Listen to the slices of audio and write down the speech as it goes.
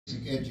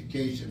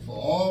education for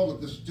all of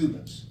the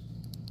students,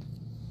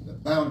 the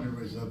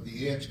boundaries of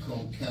the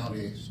Edgecombe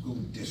County School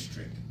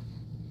District.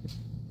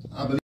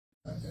 I believe,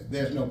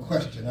 there's no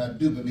question, I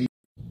do believe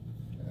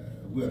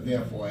we're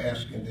therefore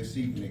asking this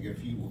evening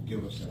if you will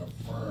give us an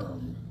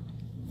affirm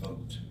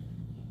vote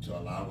to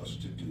allow us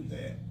to do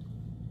that.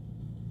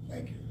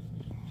 Thank you.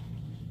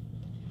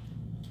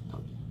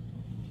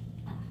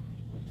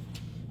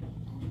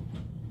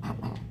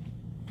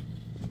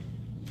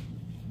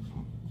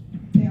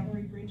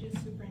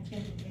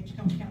 Superintendent of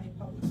Edgecombe County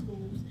Public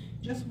Schools.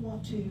 Just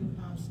want to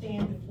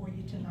stand before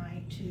you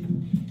tonight to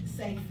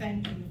say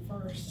thank you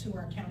first to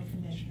our county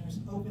commissioners.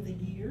 Over the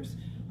years,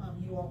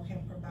 you all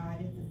have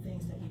provided the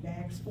things that we've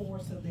asked for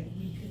so that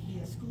we could be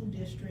a school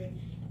district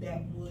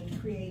that would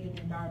create an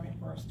environment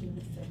for our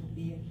students that would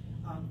be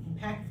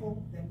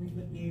impactful, that we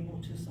would be able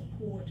to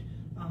support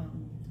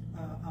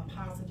a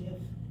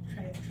positive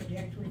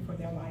trajectory for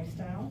their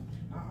lifestyle.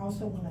 I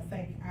also want to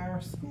thank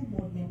our school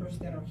board members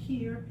that are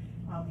here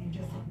and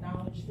just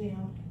acknowledge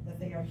them that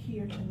they are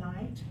here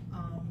tonight.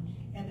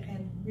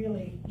 And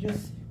really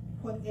just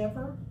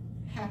whatever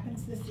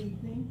happens this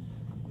evening,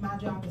 my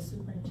job as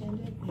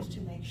superintendent is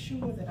to make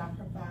sure that I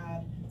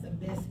provide the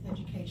best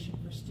education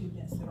for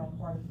students that are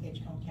part of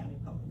Edgecombe County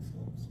Public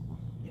Schools.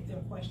 If there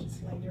are questions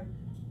later,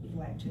 we'd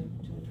like to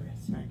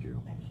address. Thank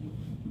you. Thank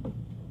you.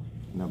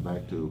 Now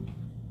back to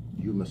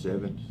you, Ms.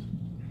 Evans.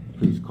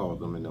 Please call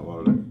them in the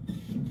order.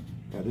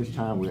 At this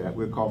time,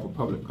 we'll call for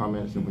public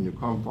comments, and when you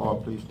come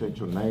forward, please state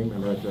your name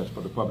and address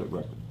for the public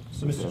record.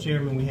 So, Mr.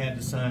 Chairman, we had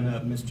to sign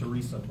up Ms.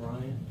 Teresa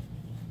Bryant.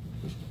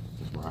 Ms.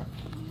 Bryant.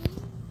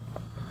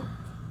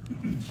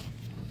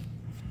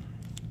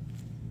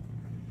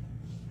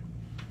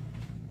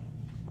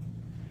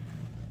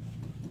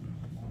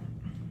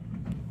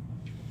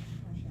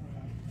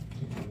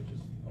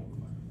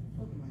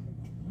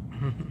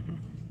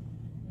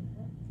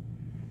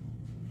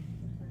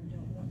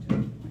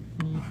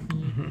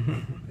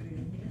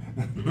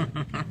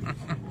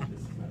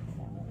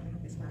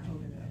 It's not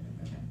holding up.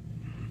 Okay.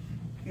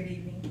 Good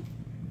evening.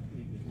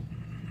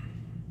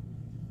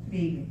 Good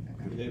evening.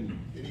 Okay. Good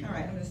evening. All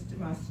right, I'm going to do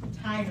my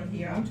timer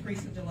here. I'm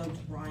Teresa Deloach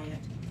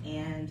Bryant,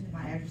 and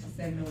my address is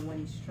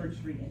 701 East Church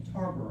Street in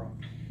Tarboro.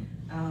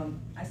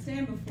 I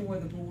stand before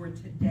the board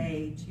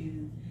today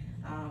to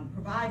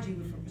provide you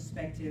with a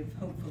perspective,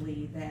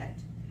 hopefully, that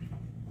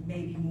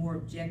may be more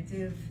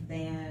objective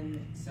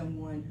than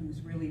someone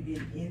who's really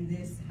been in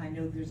this. I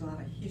know there's a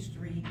lot of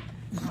history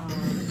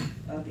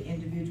of the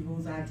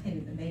individuals. I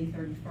attended the May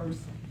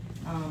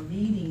 31st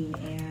meeting,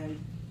 and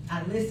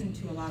I listened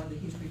to a lot of the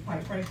history.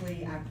 Quite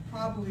frankly, I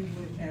probably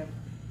would have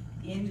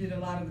ended a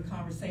lot of the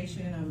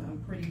conversation.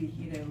 I'm pretty,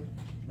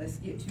 let's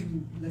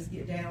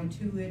get down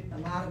to it. A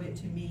lot of it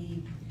to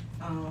me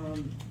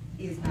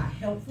is not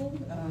helpful,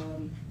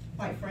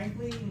 quite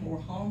frankly,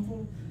 more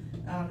harmful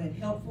than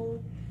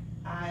helpful.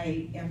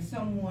 I am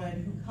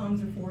someone who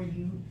comes before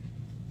you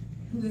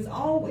who has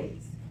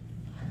always,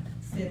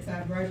 since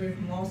I graduated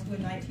from law school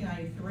in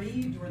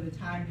 1993, during the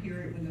time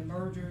period when the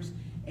mergers,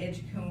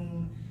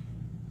 Edgecombe,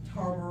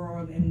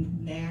 Tarboro,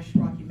 and Nash,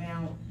 Rocky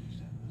Mount,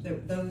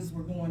 those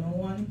were going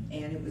on,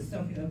 and it was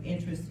something of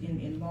interest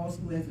in law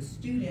school as a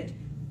student.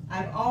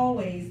 I've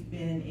always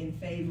been in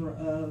favor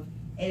of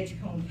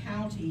Edgecombe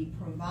County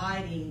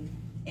providing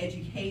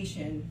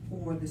education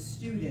for the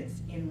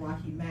students in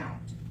Rocky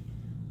Mount.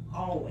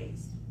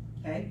 Always,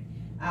 okay?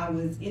 I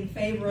was in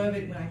favor of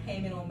it when I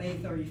came in on May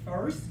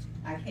 31st.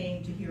 I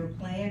came to hear a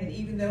plan, and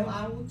even though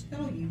I will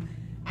tell you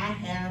I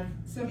have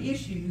some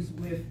issues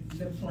with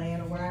the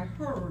plan or what I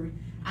heard,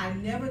 I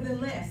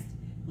nevertheless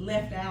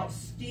left out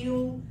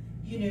still,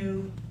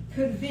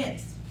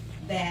 convinced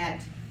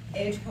that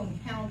Edgecombe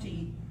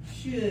County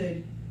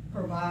should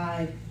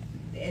provide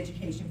the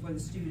education for the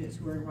students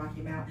who are in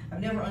Rocky Mount.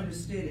 I've never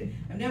understood it.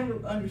 I've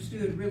never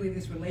understood really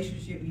this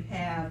relationship you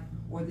have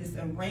or this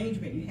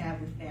arrangement you have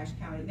with Nash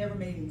County. It never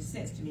made any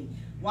sense to me.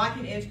 Why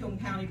can Edgecombe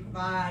County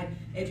provide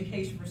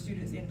education for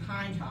students in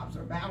Pine Tops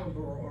or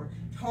Brattleboro or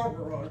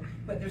Tarboro,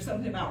 but there's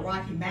something about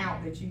Rocky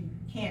Mount that you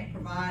can't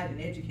provide an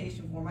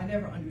education for them? I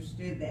never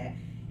understood that.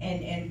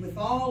 And with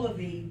all of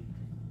the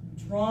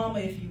drama,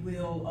 if you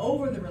will,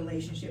 over the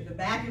relationship, the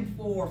back and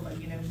forth,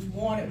 we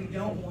want it, we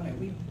don't want it,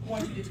 we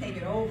want you to take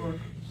it over,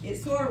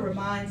 it sort of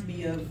reminds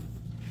me of,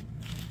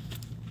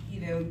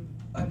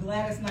 a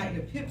Gladys Knight and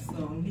a Pip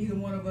song. Neither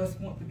one of us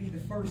want to be the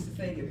first to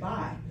say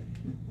goodbye,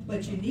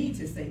 but you need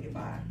to say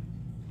goodbye.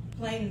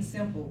 Plain and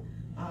simple.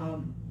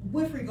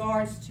 With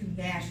regards to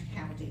Nash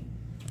County,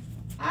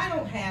 I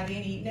don't have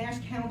any, Nash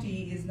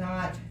County is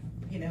not,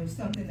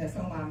 something that's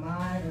on my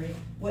mind or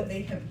what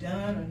they have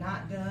done or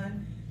not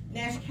done.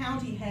 Nash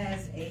County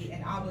has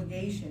an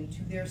obligation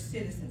to their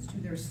citizens, to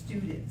their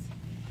students.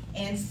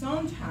 And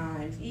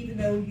sometimes, even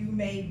though you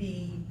may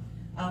be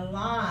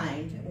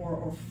aligned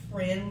or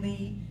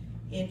friendly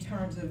in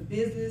terms of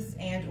business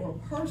and or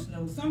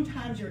personal,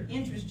 sometimes your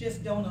interests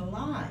just don't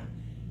align.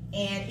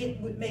 And it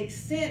would make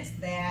sense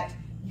that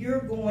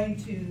you're going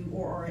to,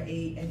 or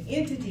an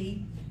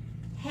entity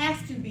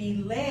has to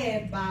be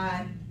led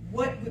by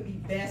what would be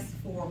best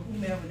for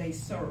whomever they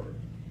serve.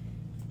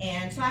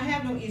 And so I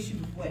have no issue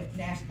with what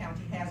Nash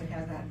County has or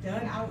has not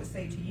done. I would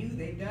say to you,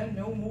 they've done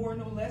no more,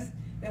 no less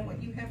than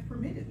what you have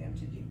permitted them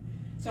to do.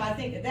 So I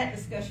think that that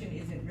discussion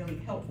isn't really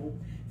helpful.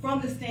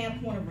 From the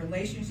standpoint of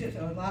relationships,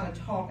 a lot of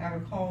talk I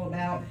recall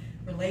about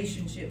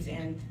relationships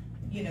and,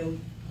 you know,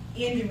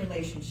 ending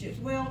relationships.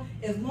 Well,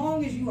 as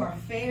long as you are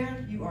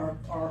fair, you are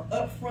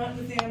upfront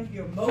with them,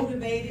 you're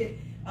motivated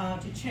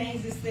to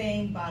change this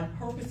thing by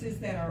purposes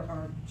that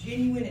are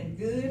genuine and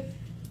good.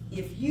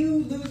 If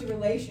you lose a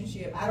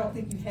relationship, I don't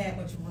think you had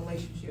much of a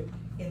relationship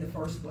in the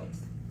first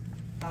place.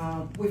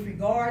 With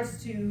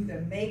regards to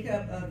the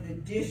makeup of the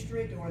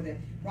district or the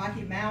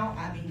Rocky Mount,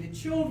 I mean, the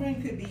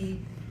children could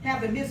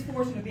have the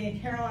misfortune of being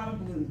Carolina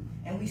Blue,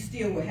 and we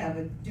still would have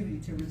a duty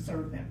to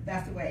serve them.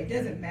 That's the way. It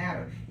doesn't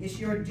matter. It's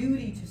your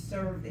duty to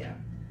serve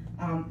them.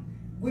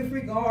 With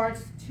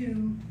regards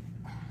to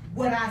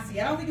what I see,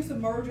 I don't think it's a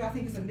merger. I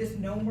think it's a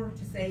misnomer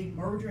to say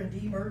merger and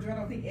demerger. I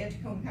don't think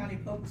Edgecombe County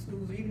Public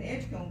Schools or even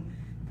Edgecombe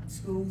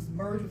schools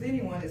merge with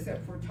anyone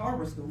except for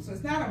Tarboro schools. So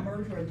it's not a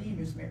merger or a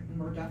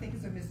demerger. I think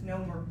it's a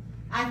misnomer.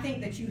 I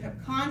think that you have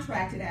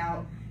contracted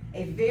out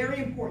a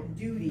very important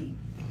duty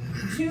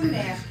to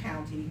Nash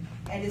County,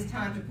 and it's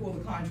time to pull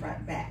the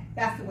contract back.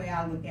 That's the way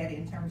I look at it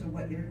in terms of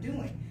what they're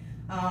doing.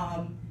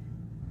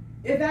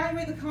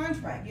 Evaluate the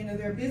contract. You know,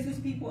 there are business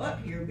people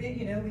up here.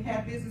 You know, we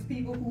have business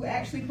people who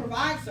actually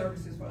provide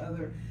services for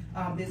other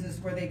business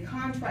where they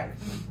contract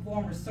with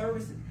performers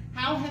services.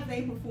 How have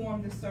they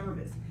performed the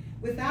service?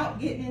 Without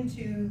getting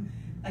into,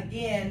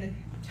 again,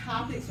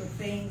 topics or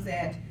things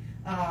that,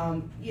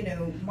 you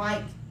know,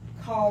 might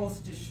cause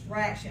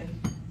distraction,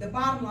 the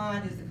bottom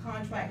line is the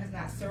contract has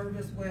not served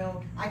us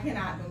well. I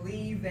cannot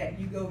believe that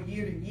you go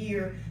year to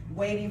year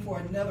waiting for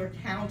another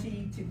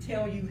county to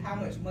tell you how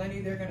much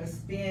money they're going to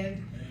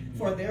spend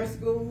for their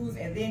schools,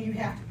 and then you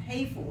have to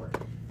pay for it.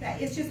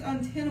 It's just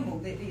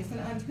untenable. It's an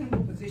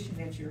untenable position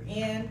that you're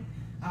in.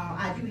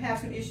 I do have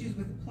some issues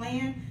with the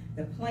plan.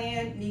 The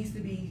plan needs to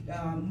be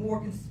more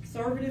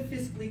conservative,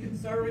 fiscally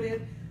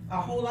conservative, a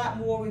whole lot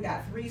more. We've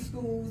got 3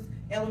 schools,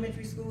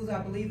 elementary schools, I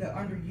believe, that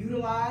are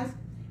underutilized,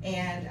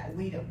 and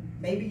we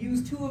maybe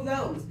use 2 of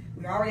those.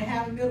 We already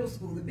have a middle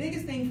school. The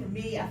biggest thing for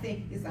me, I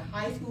think, is the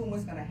high school and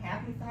what's going to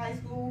happen with the high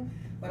school.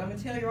 But I'm going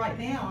to tell you right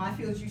now, I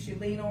feel that you should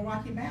lean on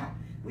Rocky Mount.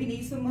 We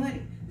need some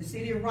money. The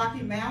city of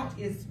Rocky Mount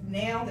is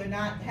now, they're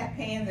not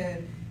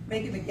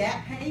making the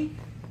gap payment.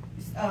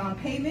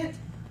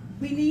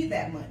 We need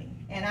that money.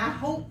 And I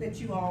hope that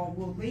you all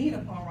will lean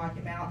upon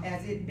Rocky Mount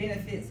as it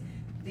benefits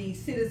the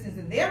citizens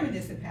in their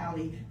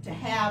municipality to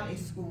have a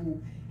school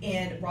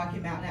in Rocky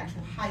Mount, an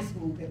actual high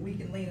school, that we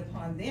can lean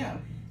upon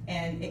them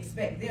and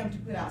expect them to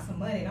put out some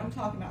money. And I'm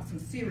talking about some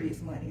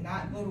serious money,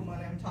 not little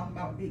money. I'm talking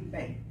about big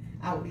bank.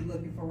 I would be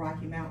looking for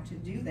Rocky Mount to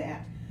do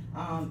that.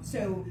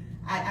 So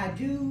I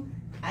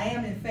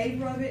am in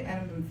favor of it, and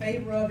I'm in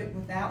favor of it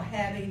without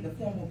having the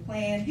formal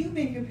plan. You've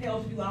been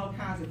compelled to do all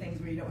kinds of things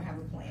where you don't have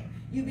a plan.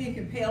 You've been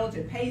compelled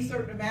to pay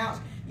certain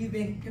amounts. You've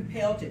been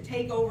compelled to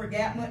take over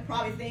gap money,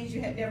 probably things you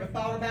had never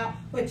thought about,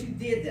 but you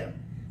did them.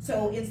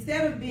 So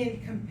instead of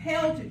being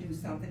compelled to do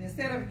something,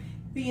 instead of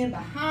being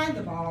behind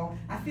the ball,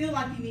 I feel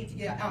like you need to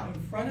get out in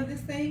front of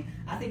this thing.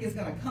 I think it's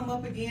going to come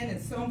up again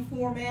in some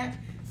format,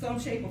 some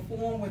shape or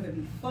form, whether it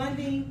be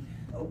funding,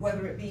 or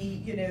whether it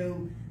be, you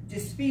know,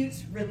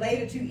 disputes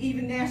related to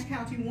even Nash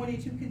County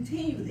wanting to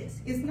continue this.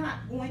 It's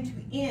not going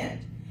to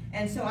end.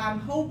 And so I'm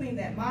hoping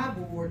that my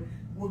board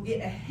will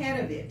get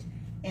ahead of it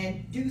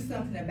and do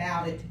something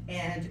about it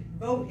and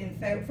vote in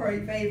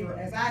favor,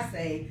 as I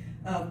say,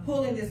 of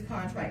pulling this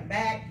contract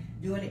back,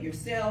 doing it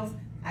yourselves.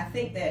 I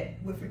think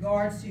that with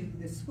regards to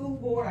the school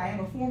board, I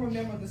am a former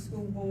member of the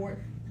school board.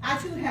 I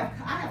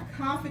have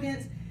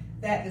confidence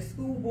that the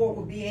school board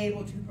will be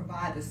able to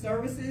provide the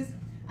services.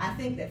 I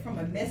think that from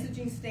a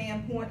messaging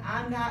standpoint,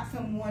 I'm not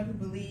someone who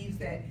believes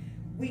that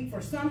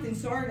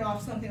starting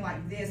off something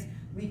like this,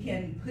 we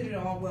can put it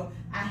on. Well,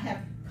 I have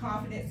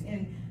confidence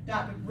in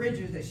Dr.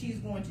 Bridges that she's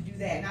going to do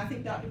that, and I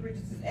think Dr.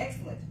 Bridges is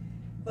excellent.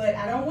 But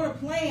I don't want a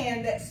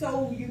plan that's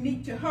so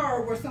unique to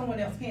her where someone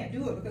else can't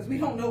do it, because we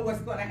don't know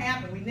what's going to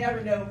happen. We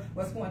never know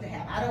what's going to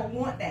happen. I don't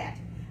want that.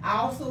 I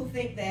also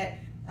think that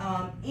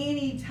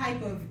any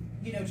type of,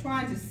 you know,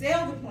 trying to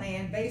sell the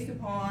plan based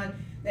upon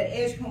that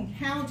Edgecombe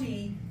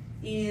County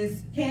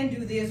can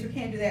do this or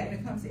can do that when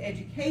it comes to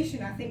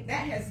education, I think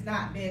that has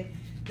not been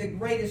the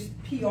greatest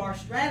PR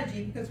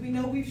strategy, because we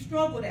know we've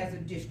struggled as a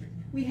district.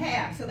 We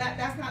have, so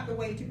that's not the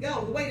way to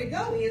go. The way to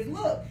go is,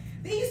 look,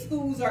 these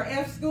schools are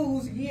F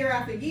schools year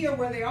after year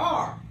where they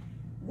are.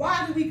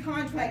 Why do we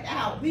contract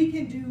out? We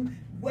can do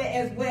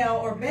as well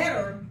or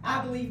better,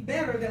 I believe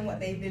better than what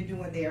they've been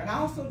doing there. And I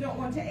also don't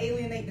want to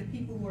alienate the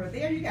people who are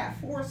there. You got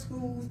 4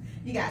 schools,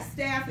 you got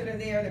staff that are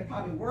there, they're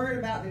probably worried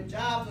about their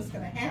jobs, what's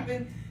going to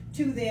happen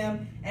to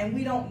them, and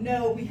we don't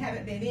know, we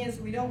haven't been in,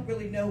 so we don't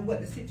really know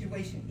what the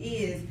situation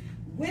is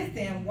with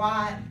them,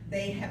 why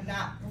they have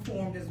not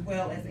performed as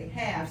well as they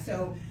have.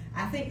 So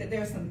I think that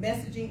there's some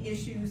messaging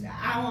issues.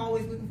 I'm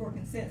always looking for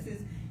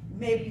consensus.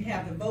 maybe you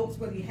have the votes,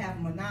 whether you have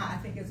them or not. I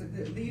think as a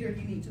good leader,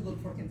 you need to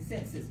look for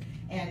consensus.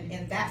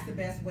 And that's the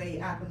best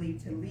way, I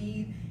believe, to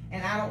lead.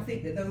 And I don't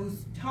think that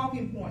those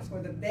talking points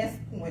were the best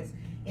points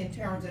in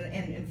terms of,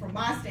 and from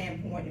my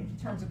standpoint, in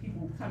terms of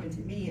people coming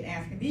to me and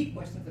asking me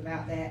questions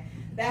about that,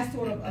 that's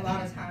sort of a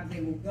lot of times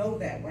they will go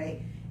that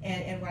way.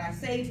 And what I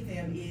say to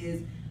them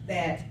is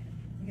that,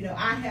 you know,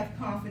 I have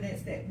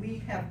confidence that we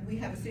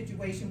have a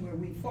situation where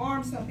we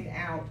farm something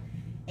out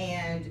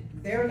and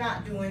they're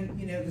not doing,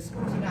 you know, the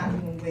schools are not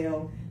doing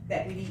well,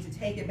 that we need to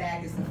take it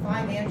back. It's a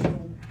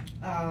financial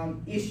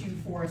issue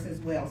for us as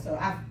well. So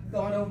I've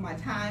gone over my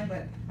time,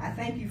 but I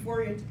thank you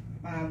for your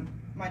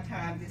my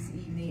time this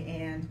evening.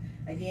 And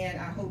again,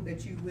 I hope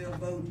that you will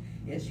vote,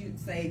 as you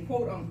say,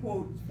 quote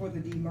unquote, for the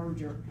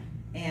demerger,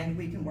 and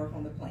we can work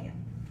on the plan.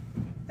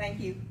 Thank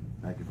you.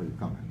 Thank you for your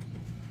comments.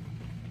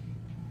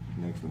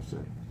 Next,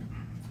 Mr.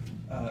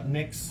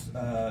 Next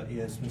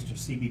is Mr.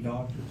 C.B.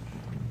 Doctor.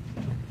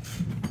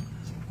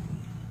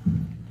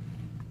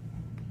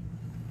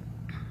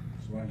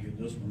 So I can get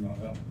this one, not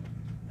that one.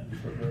 Have you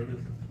prepared it?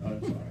 No,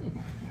 it's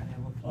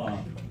all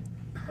right.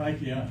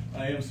 Thank you.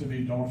 I am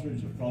C.B.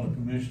 Daughtridge, a fellow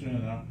commissioner,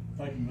 and I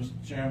thank you,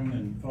 Mr. Chairman,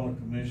 and fellow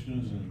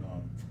commissioners, and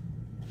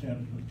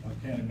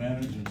county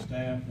manager and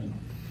staff, and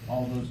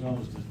all those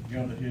others that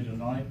gathered here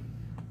tonight.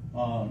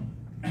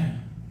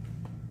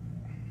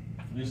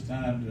 This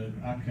time that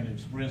I can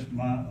express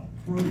my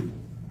approval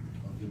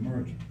of the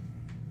merger.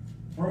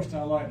 First,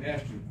 I'd like to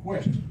ask you a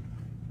question.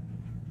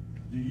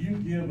 Do you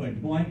give a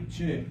blank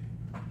check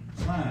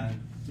signed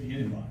to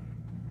anybody?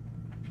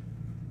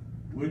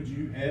 Would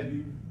you have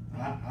you?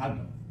 I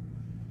don't.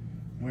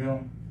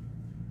 Well,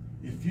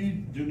 if you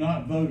do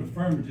not vote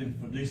affirmative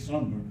for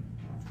December,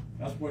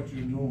 that's what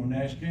you're doing with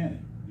Nash County.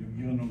 You're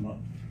giving them a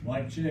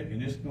blank check,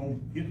 and it's going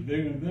to get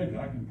bigger and bigger.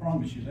 I can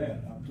promise you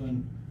that.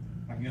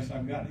 I guess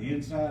I've got the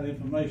inside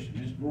information.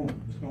 It's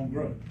growing. It's going to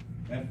grow.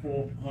 That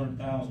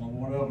 400,000 or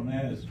whatever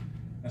that is,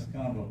 that's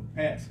kind of a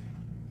patsy.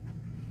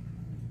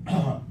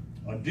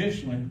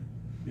 Additionally,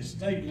 it's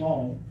state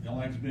law,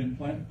 like it's been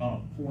pointed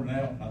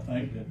out, I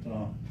think, that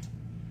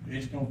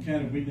Edgecombe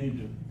County, we need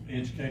to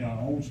educate our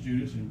own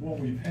students. And what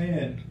we've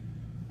had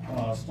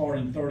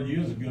starting 30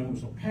 years ago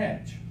was a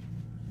patch.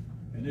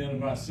 And then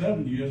about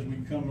 7 years, we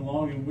come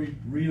along and we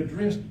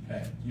readdressed the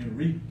patch. You know,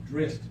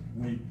 redressed it.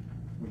 We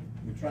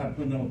try to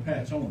put another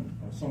patch on it,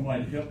 or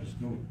somebody to help us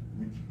do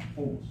it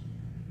for us.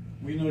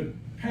 We know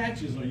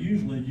patches are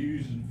usually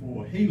used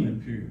for a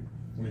healing period.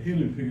 When the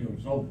healing period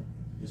is over,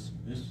 let's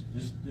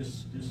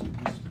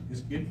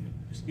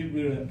get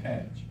rid of that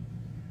patch.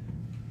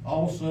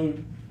 Also,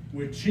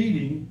 we're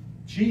cheating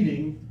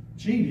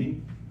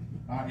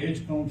our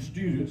Edgecombe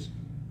students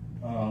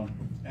out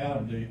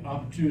of the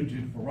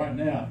opportunity for right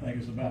now. I think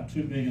it's about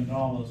 $2 million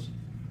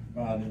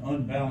by the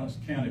unbalanced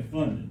county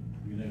funding.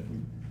 You know, if we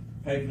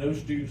pay for those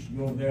students to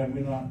go over there,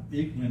 we're not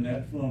equaling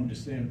that fund to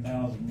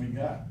 7,000 we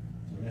got.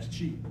 So that's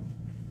cheap.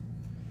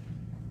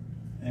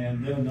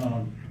 And then,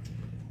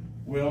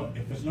 well,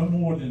 if it's no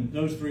more than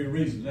those three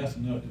reasons, that's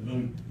enough to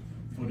vote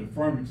for the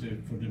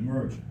affirmative for the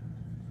merger.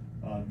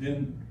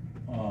 Then,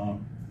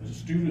 as the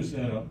students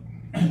that are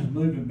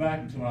moving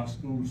back into our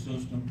school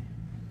system,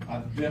 I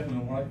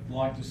definitely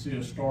like to see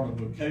us start a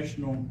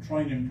vocational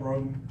training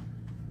program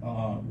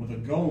with a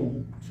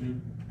goal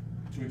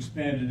to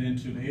expand it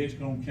into the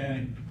Edgecombe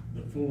County,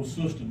 the full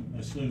system,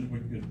 as soon as we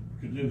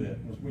could do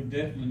that, because we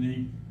definitely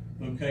need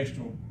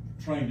vocational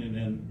training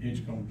in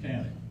Edgecombe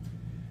County.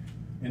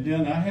 And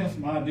then I have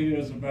some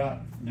ideas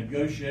about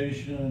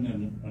negotiation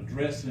and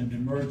addressing the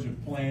merger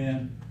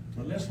plan,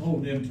 but let's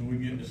hold them until we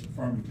get this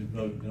affirmative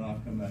vote, and then I'll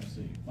come back to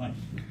see you. Thank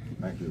you.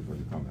 Thank you for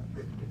your comment.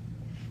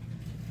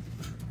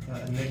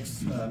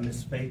 Next,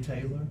 Ms. Faye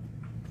Taylor.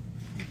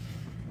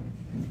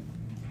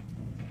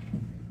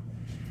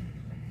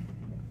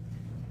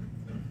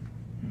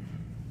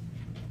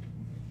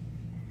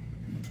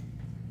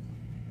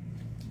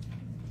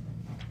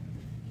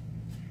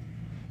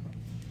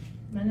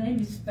 My name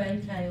is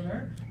Faye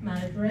Taylor. My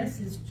address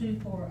is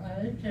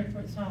 240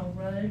 Temperance Hall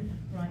Road,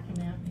 Rocky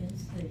Mount,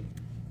 NC.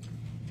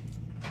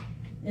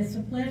 It's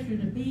a pleasure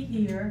to be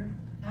here.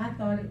 I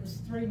thought it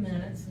was 3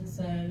 minutes, and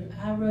so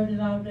I wrote it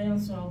all down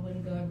so I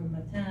wouldn't go over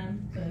my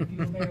time. So if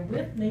you'll bear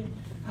with me,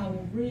 I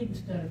will read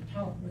instead of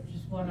talk, which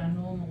is what I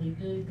normally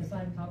do, because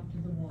I can talk to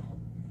the wall.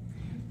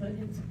 But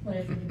it's a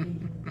pleasure to be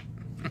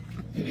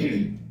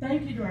here.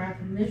 Thank you to our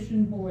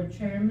Commission Board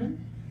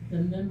Chairman, the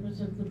members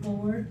of the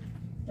board,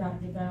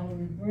 Dr.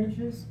 Valerie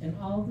Bridges, and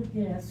all the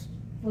guests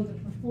for the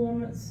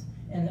performance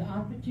and the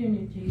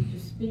opportunity to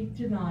speak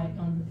tonight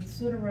on the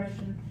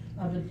consideration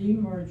of a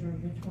demerger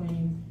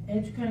between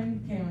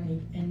Edgecombe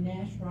County and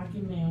Nash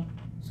Rocky Mount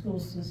school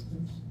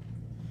systems.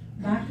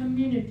 My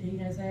community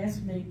has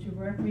asked me to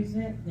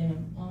represent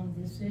them on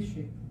this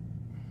issue.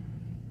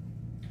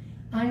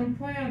 I am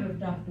proud of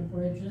Dr.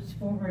 Bridges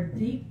for her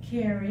deep,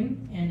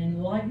 caring, and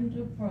enlightened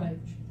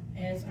approach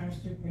as our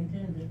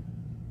superintendent.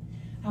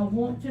 I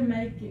want to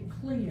make it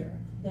clear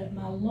that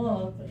my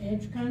love for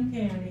Edgecombe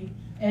County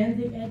and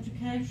the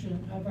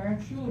education of our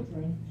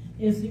children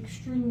is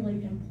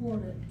extremely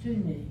important to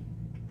me.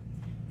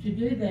 To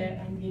do that,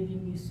 I'm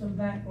giving you some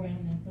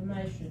background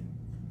information.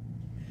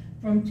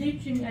 From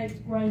teaching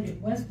 8th grade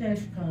at West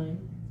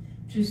Edgecombe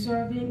to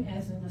serving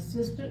as an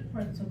assistant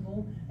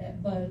principal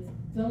at both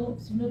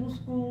Phillips Middle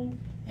School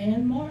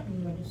and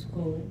Martin Middle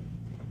School,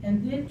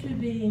 and then to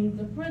being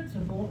the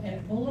principal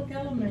at Bullock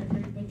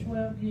Elementary for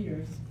 12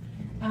 years,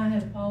 I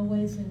have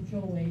always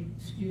enjoyed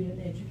student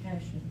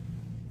education.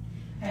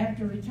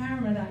 After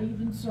retirement, I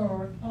even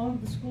served on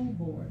the school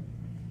board.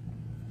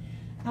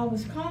 I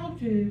was called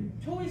to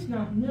Toys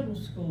Knot Middle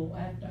School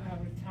after I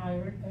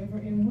retired over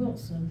in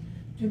Wilson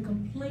to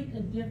complete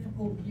a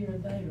difficult year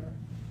there,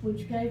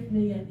 which gave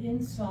me an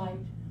insight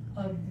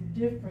of the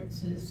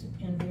differences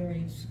in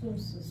various school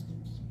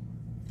systems.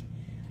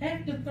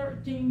 After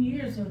 13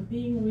 years of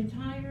being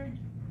retired,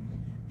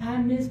 I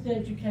missed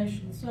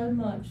education so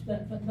much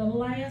that for the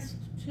last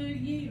 2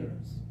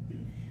 years,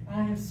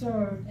 I have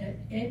served at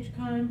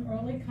Edgecombe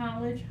Early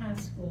College High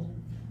School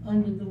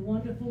under the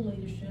wonderful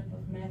leadership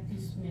of Matthew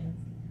Smith.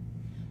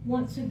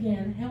 Once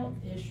again, health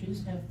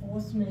issues have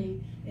forced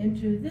me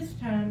into this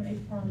time a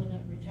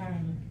permanent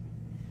retirement.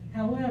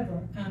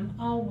 However, I'm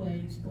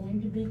always going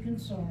to be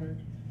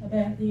concerned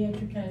about the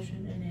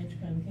education in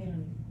Edgecombe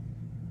County.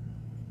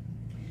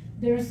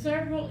 There are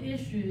several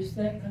issues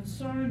that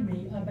concern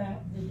me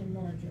about the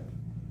demerger.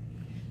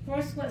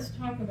 First, let's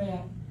talk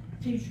about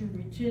teacher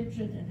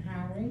retention and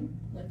hiring.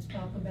 Let's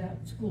talk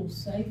about school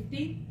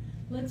safety.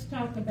 Let's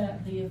talk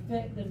about the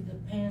effect of the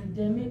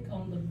pandemic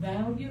on the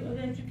value of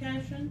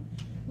education.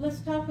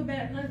 Let's talk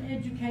about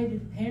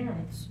uneducated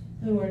parents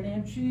who are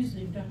now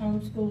choosing to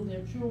homeschool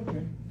their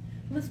children.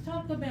 Let's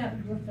talk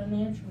about your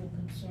financial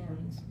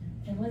concerns.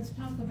 And let's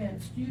talk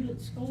about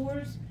student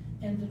scores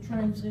and the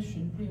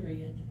transition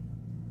period.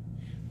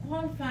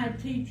 Qualified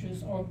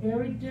teachers are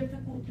very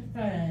difficult to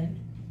find.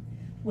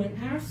 When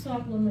our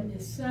supplement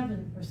is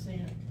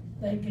 7%,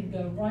 they can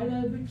go right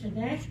over to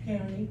Nash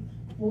County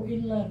for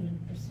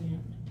 11%.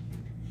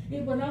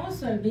 It would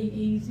also be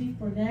easy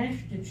for Nash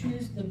to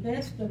choose the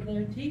best of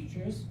their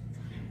teachers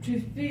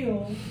to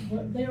fill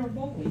their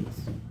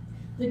voids.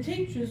 The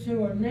teachers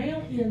who are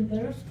now in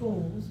their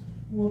schools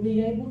will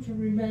be able to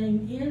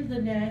remain in the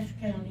Nash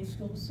County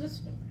school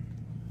system.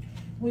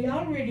 We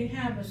already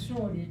have a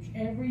shortage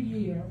every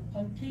year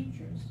of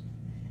teachers,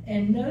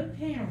 and no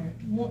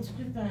parent wants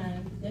to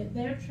find that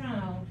their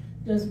child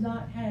does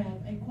not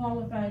have a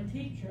qualified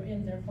teacher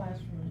in their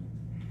classroom.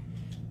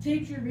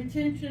 Teacher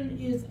retention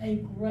is a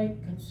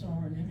great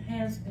concern and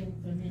has been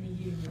for many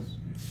years.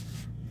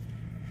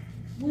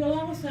 We'll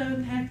also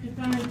have to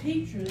find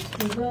teachers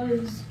for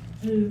those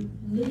who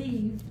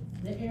leave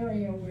the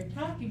area we're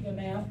talking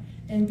about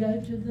and go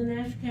to the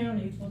Nash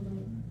County for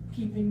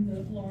keeping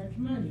the large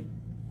money.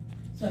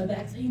 So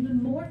that's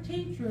even more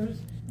teachers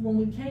when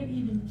we can't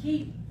even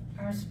keep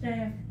our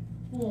staff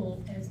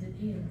full as it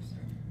is.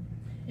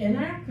 In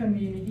our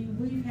community,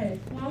 we've had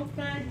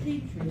qualified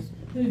teachers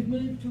who've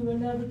moved to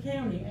another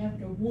county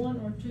after 1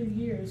 or 2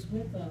 years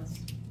with us.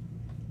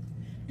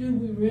 Do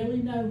we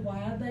really know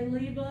why they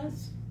leave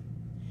us?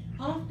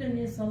 Often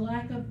it's a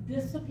lack of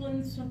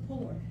discipline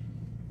support.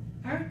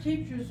 Our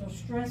teachers are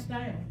stressed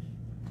out.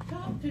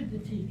 Talk to the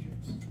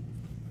teachers.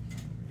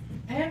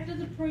 After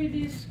the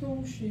previous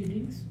school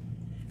shootings,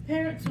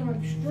 parents are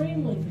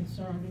extremely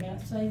concerned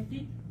about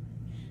safety.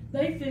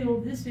 They feel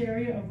this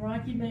area of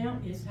Rocky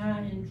Mount is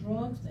high in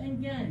drugs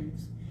and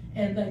gangs,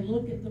 and they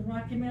look at the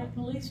Rocky Mount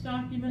police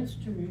documents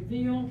to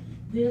reveal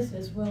this,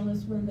 as well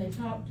as when they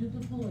talk to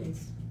the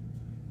police.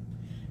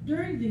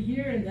 During the 1.5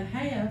 years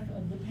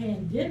of the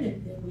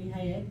pandemic that we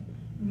had,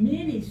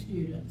 many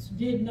students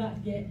did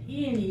not get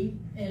any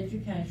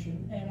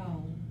education at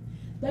all.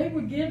 They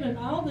were given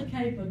all the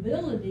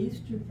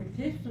capabilities to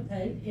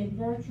participate in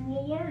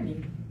virtual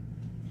learning.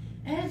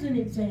 As an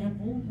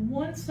example,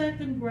 one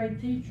 2nd grade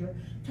teacher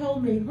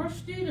told me her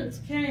students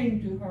came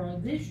to her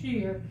this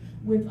year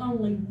with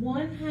only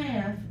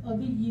 1/2 of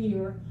a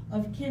year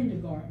of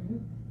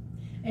kindergarten,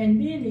 and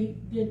many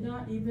did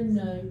not even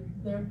know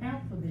their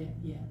alphabet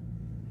yet.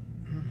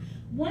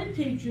 One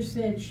teacher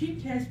said she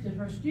tested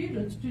her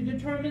students to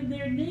determine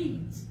their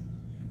needs.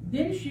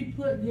 Then she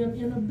put them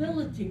in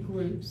ability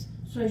groups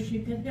so she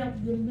could help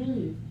them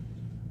move.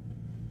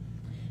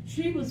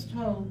 She was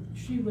told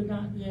she would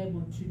not be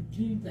able to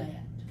do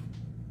that.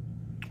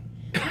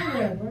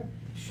 However,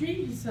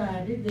 she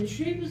decided that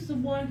she was the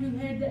one who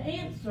had to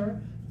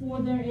answer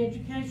for their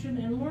education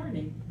and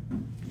learning.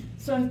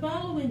 So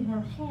following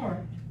her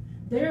heart,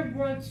 their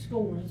growth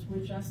scores,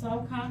 which I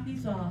saw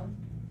copies of,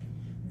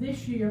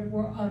 this year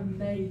were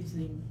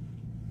amazing.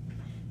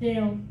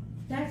 Now,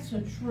 that's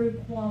a true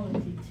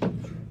quality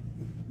teacher.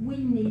 We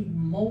need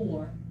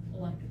more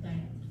like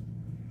that.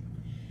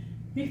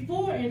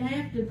 Before and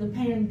after the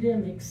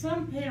pandemic,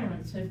 some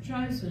parents have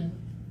chosen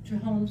to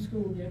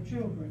homeschool their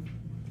children.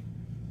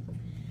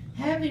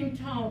 Having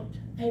taught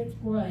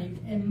 8th grade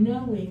and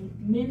knowing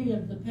many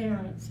of the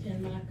parents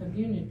in my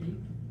community,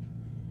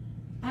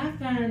 I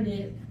find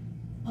it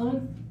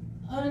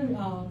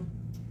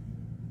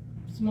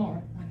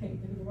smart. I can't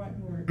think of the right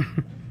word.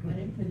 I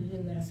didn't put it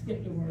in there, I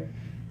skipped a word.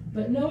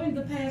 But knowing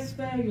the past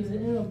failures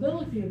and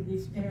inability of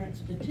these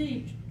parents to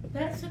teach,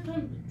 that's a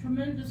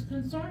tremendous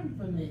concern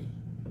for me.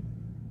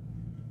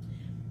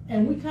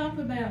 And we talk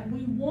about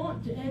we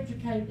want to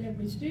educate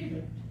every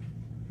student.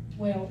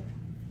 Well,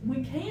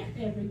 we can't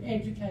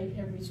educate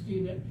every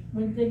student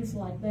when things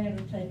like that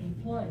are taking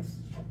place.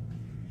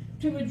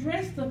 To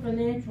address the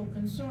financial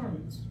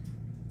concerns,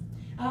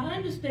 I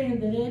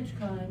understand that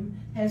Edgecombe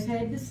has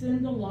had to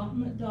send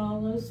allotment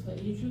dollars for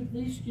each of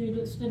these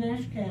students to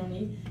Nash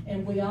County,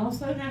 and we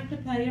also have to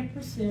pay a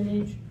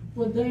percentage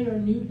for their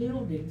new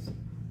buildings,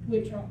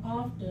 which are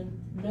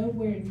often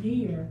nowhere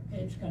near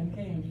Edgecombe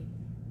County.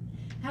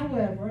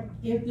 However,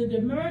 if the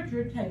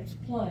demerger takes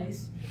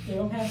place,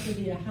 there'll have to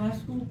be a high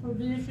school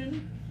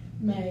provision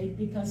made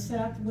because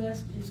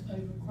Southwest is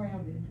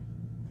overcrowded.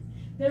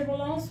 There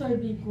will also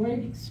be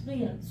great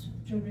expense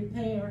to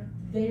repair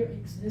their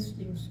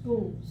existing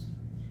schools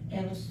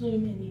and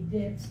assume any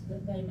debts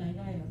that they may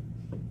have.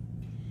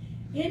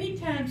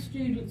 Anytime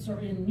students are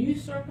in new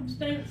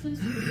circumstances,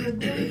 there are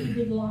going to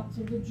be lots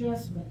of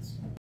adjustments.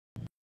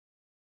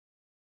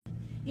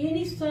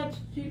 Any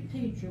substitute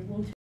teacher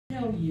will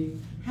tell you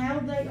how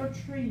they are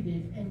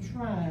treated and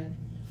tried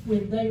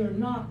when they are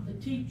not the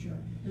teacher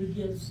who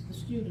gives the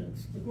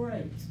students the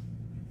grades.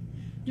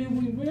 Do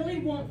we really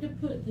want to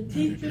put the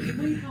teachers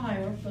we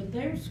hire for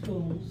their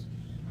schools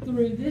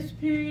through this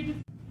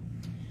period?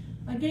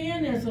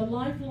 Again, as a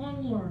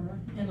lifelong learner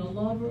and a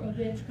lover of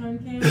Edgecombe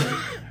County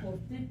for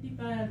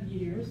 55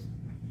 years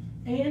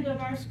and of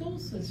our school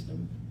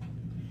system,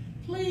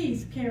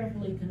 please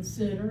carefully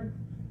consider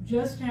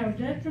just how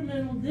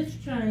detrimental this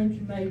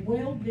change may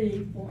well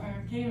be for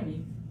our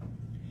county.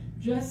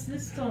 Just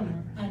this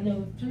summer, I know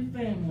of 2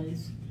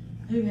 families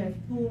who have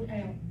pulled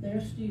out their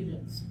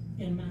students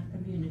in my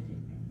community.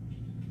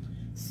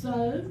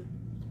 So,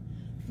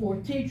 for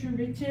teacher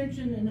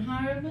retention and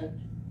hirement,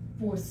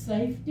 for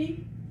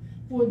safety,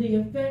 for the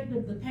effect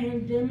of the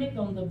pandemic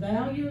on the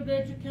value of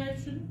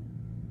education,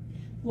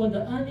 for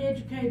the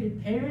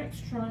uneducated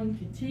parents trying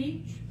to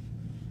teach,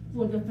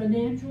 for the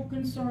financial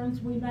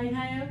concerns we may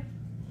have,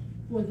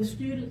 for the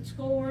student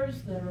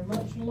scores that are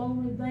much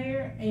lower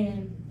there,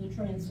 and the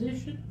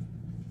transition.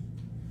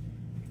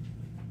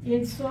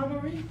 In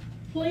summary,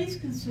 please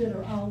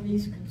consider all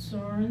these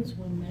concerns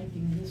when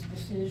making this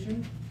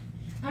decision.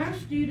 Our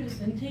students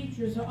and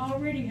teachers are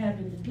already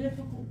having a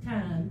difficult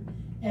time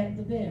at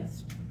the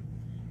best.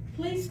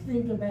 Please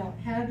think about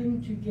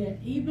having to get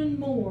even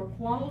more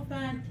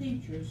qualified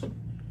teachers,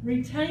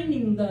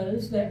 retaining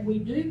those that we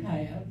do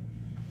have,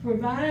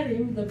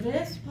 providing the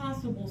best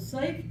possible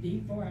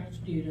safety for our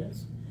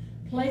students,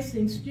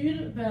 placing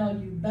student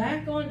value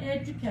back on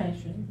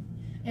education,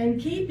 and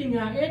keeping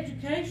our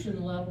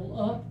education level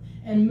up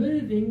and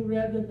moving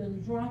rather than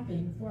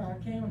dropping for our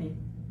county.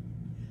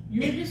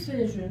 Your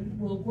decision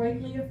will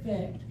greatly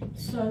affect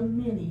so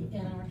many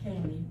in our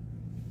county.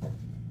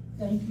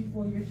 Thank you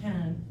for your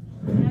time.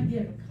 Can I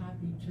give a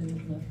copy to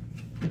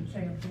the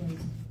chair,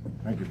 please?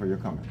 Thank you for your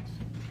comments.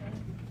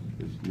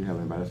 Do you have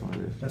anybody else on the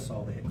list? That's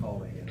all they had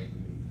called ahead of me.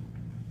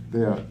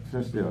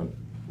 Since there are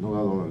no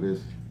other on the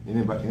list,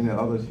 any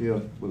others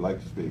here would like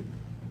to speak?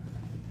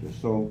 If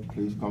so,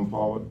 please come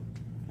forward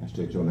and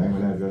state your name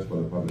and address for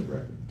the public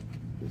record.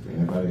 Is there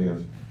anybody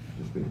else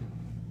to speak?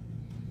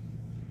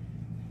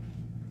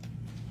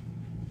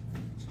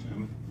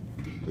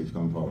 Please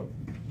come forward.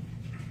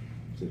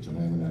 State your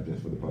name and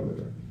address for the public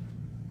record.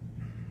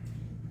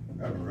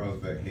 Reverend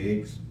Roosevelt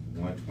Higgs,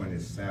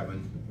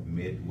 127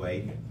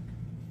 Midway,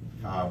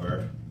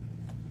 Carver.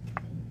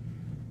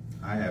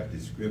 I have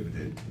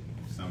distributed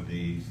some of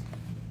these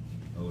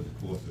over the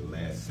course of the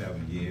last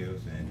 7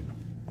 years, and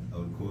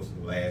over the course of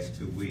the last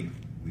 2 weeks,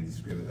 we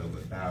distributed over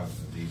 1,000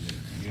 of these in the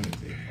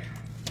community.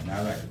 And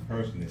I'd like to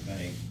personally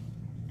thank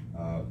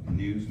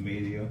news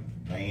media,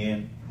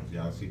 band, as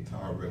y'all see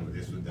Tarver, where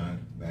this was done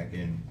back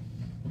in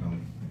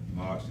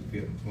March the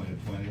 5th of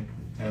 2020,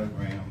 the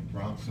Telegram,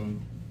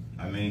 Bronson.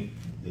 I mean,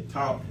 the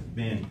talk has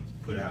been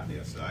put out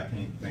there, so I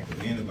can't think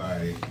of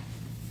anybody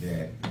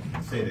that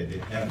can say that they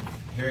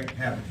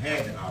haven't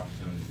had the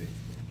opportunity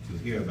to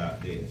hear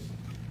about this.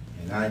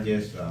 And I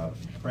just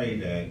pray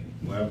that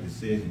whatever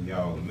decision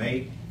y'all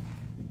make,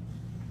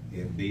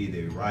 it be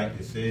the right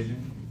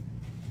decision.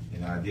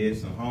 And I did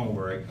some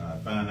homework. I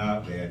found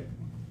out that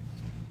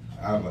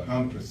out of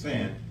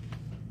 100%,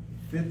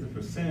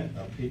 50%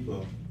 of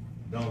people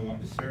don't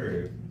want to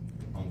serve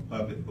on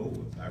public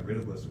boards. I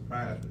really was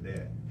surprised with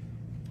that.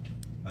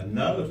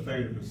 Another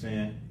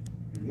 30%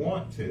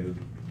 want to,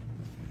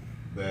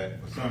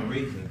 but for some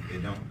reason they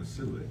don't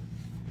pursue it.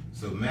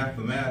 So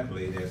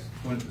mathematically, there's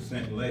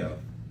 20% left.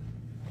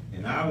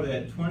 And out of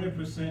that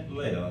 20%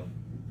 left,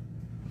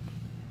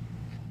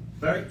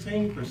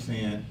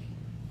 13%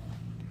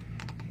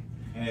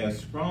 has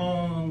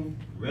strong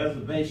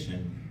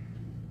reservation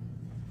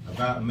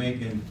about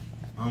making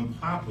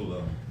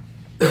unpopular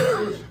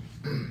decisions.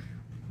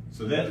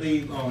 So that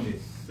leaves only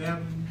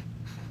 7%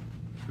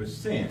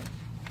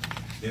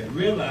 that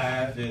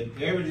realize that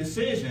every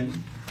decision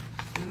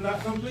is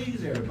not going to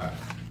please everybody.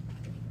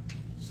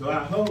 So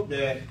I hope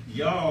that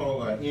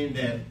y'all are in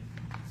that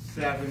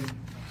 7%.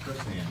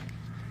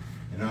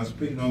 And I'm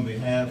speaking on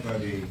behalf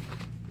of the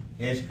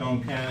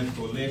Edgecombe County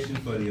Coalition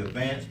for the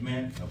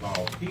Advancement of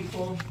All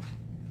People.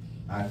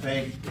 I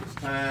think it's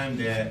time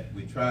that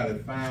we try to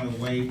find a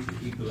way to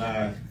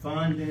equalize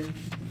funding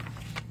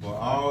for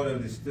all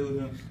of the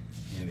students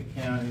in the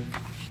county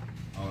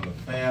on a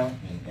fair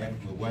and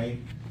equitable way.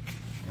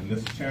 And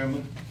Mr.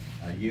 Chairman,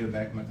 I yield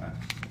back my time.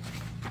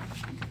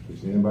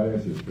 Is there anybody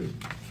else here, please?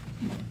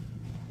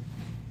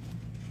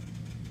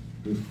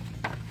 Please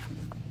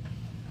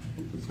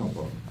come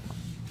forward.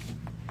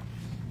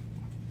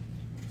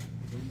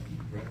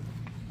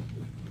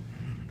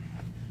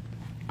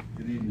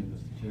 Good evening,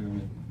 Mr.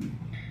 Chairman,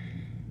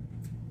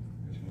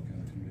 Edgecombe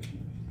County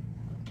Commissioners.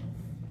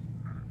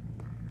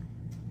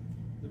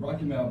 The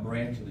Rocky Mount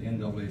branch of the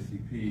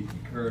NAACP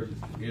encourages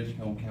the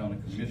Edgecombe County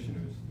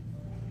Commissioners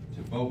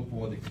to vote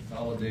for the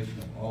consolidation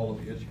of all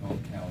of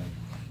Edgecombe County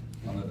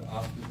under the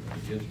auspices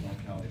of the Edgecombe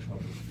County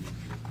Public School System.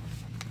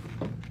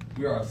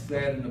 We are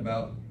saddened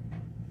about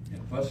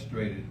and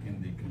frustrated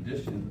in the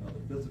condition of the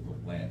physical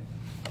plant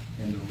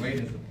and the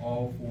ratings of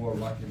all 4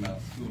 Rocky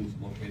Mount schools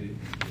located in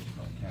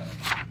Edgecombe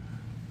County.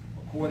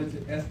 According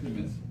to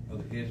estimates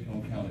of the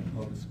Edgecombe County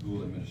Public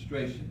School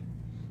Administration,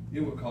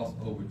 it would cost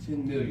over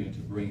 $10 million to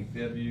bring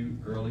Fairview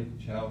Early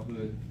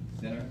Childhood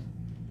Center,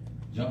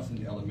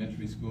 Johnson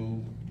Elementary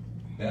School,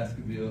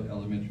 Baskerville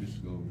Elementary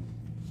School,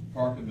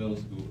 Parker Middle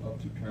School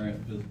up to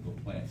current physical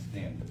plant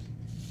standards.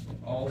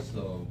 And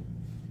also,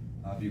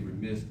 I'd be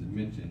remiss to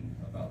mention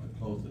about the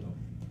closing of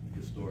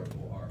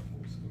historical art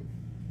school.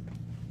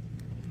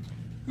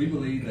 We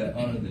believe that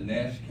under the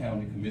Nash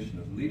County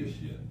Commissioner's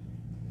leadership,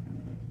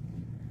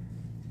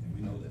 and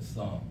we know that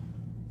some,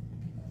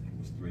 I think it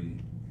was 3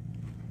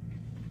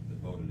 that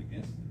voted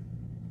against it,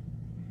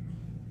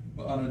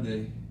 but under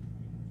the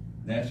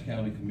Nash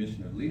County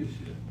Commissioner's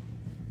leadership,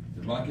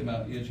 the Rocky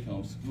Mount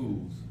Edgecombe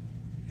schools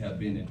have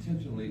been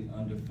intentionally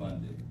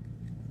underfunded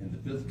in the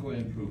physical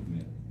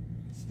improvement,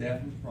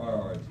 staffing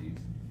priorities,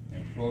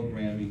 and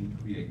programming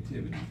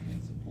creativity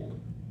and support.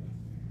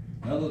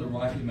 None of the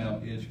Rocky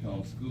Mount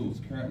Edgecombe schools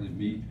currently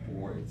meet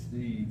or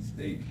exceed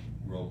state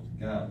growth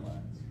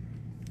guidelines.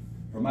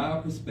 From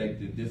our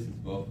perspective, this is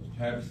both a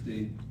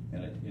travesty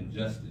and an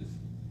injustice,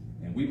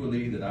 and we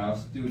believe that our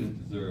students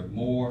deserve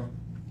more,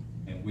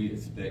 and we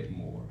expect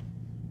more.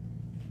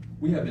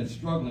 We have been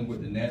struggling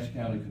with the Nash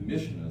County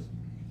Commissioners,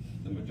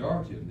 the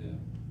majority of them,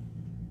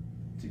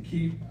 to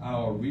keep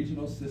our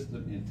regional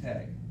system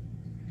intact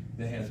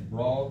that has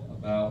brought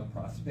about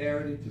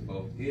prosperity to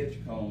both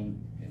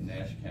Edgecombe and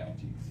Nash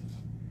counties.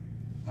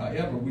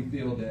 However, we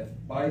feel that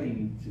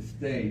fighting to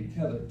stay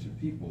tethered to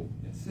people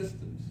and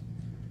systems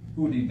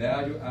who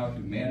devalue our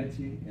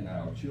humanity and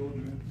our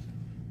children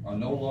are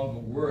no longer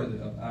worthy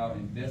of our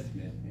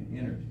investment and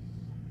energy.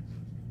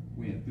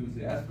 We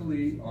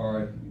enthusiastically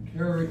are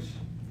encouraged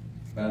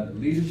by the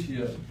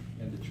leadership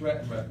and the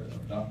track record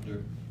of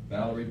Dr.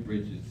 Valerie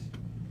Bridges,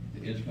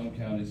 the Edgecombe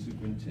County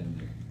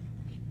Superintendent,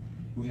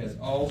 who has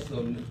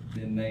also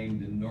been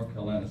named the North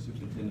Carolina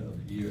Superintendent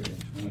of the Year in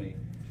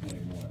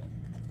 2021.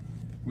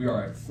 We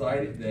are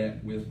excited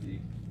that with the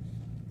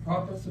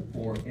proper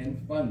support and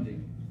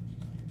funding,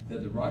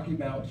 that the Rocky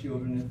Mount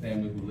children and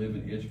families who live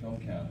in Edgecombe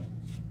County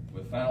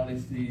will finally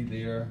see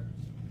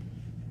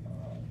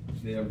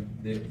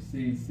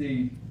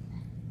see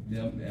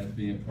them as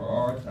being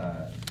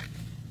prioritized,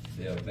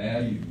 they're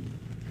valued,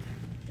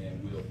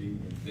 and will be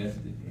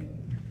invested in.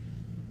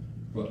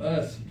 For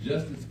us,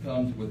 justice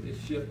comes with a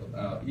shift of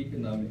our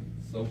economic,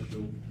 social,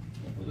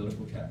 and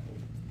political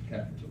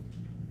capital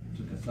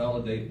to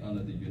consolidate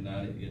under the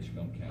United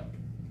Edgecombe County.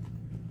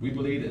 We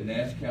believe that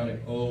Nash County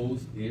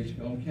owes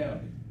Edgecombe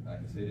County. I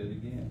can say that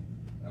again.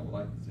 I would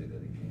like to say that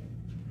again.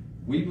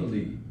 We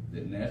believe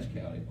that Nash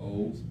County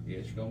owes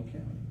Edgecombe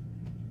County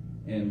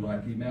and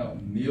Rocky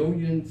Mount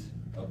millions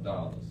of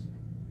dollars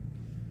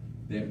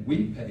that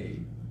we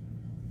paid,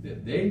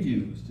 that they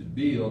used to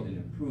build and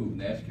improve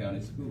Nash County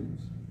schools,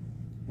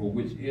 for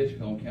which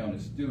Edgecombe County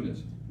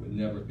students would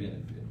never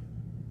benefit.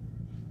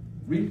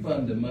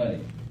 Refund the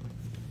money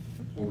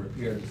or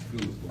repair the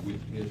schools for which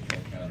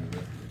Edgecombe County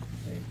residents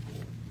paid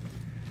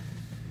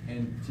for.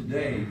 And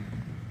today,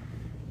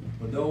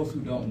 for those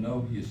who don't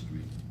know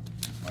history,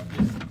 are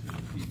destined to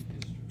repeat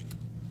history.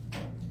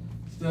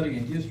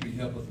 Studying history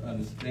helps us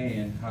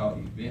understand how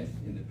events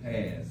in the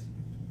past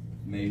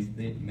made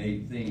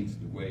things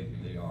the way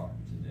that they are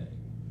today.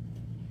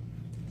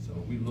 So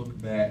we look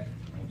back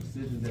on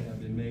decisions that have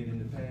been made in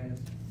the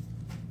past.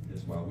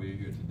 That's why we're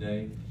here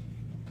today,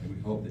 and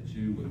we hope that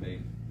you will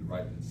make the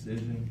right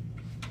decision.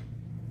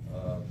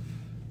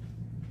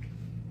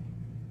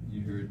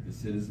 You heard the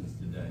citizens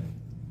today.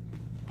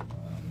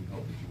 We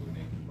hope that you will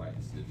make the right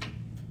decision.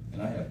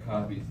 And I have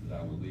copies that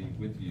I will leave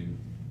with you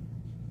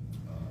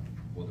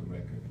for the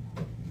record.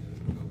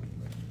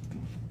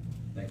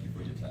 Thank you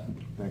for your time.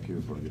 Thank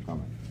you for your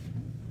comment.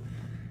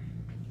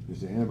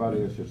 Is there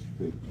anybody else to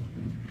speak?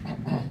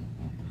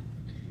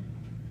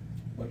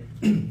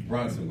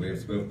 Bronson Ware,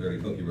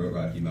 1230 Hookie Road,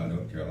 Rocky Mount,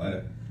 North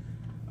Carolina.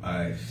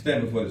 I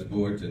stand before this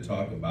board to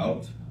talk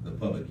about the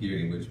public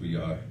hearing which we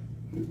are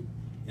in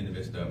the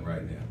midst of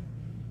right now.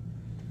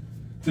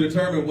 To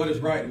determine what is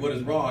right and what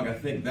is wrong, I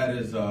think that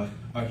is a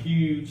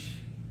huge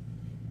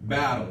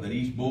battle that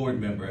each board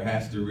member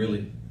has to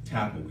really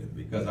tackle with,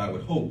 because I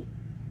would hope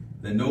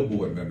that no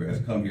board member has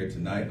come here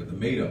tonight with a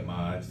made-up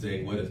mind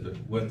saying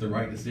what's the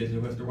right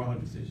decision, what's the wrong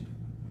decision.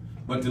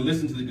 But to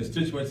listen to the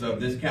constituents of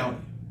this county,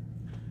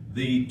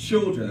 the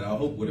children that I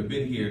hope would have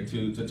been here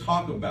to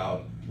talk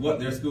about what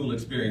their school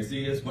experience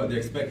is, what their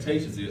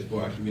expectations is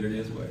for our community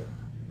as well.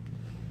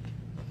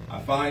 I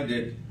find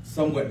it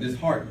somewhat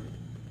disheartening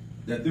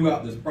that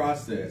throughout this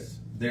process,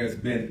 there's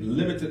been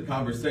limited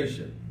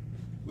conversation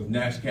with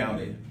Nash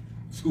County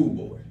School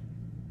Board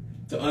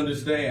to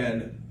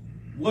understand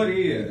what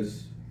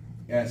is,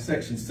 as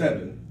Section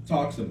 7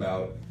 talks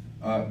about,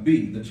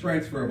 B, the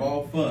transfer of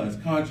all funds,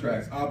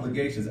 contracts,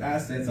 obligations,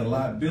 assets, and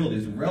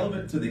liabilities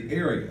relevant to the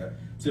area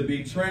to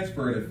be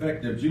transferred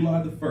effective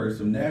July the 1st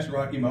from Nash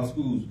Rocky Mount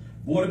Schools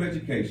Board of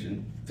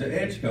Education to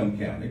Edgecombe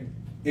County,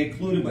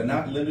 including but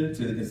not limited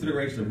to the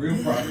consideration of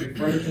real property,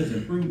 furniture,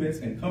 improvements,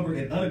 encumbered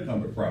and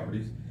unencumbered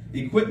properties,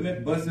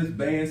 equipment, buses,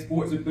 bands,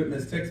 sports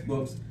equipment,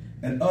 textbooks,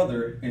 and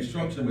other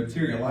instructional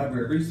material,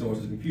 library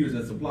resources, computers,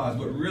 and supplies.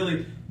 What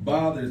really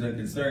bothers and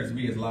concerns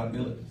me is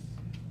liabilities.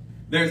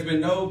 There's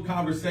been no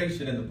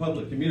conversation in the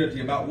public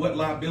community about what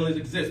liabilities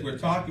exist. We're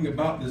talking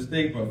about this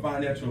thing from a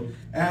financial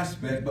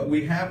aspect, but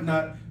we have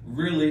not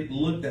really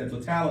looked at the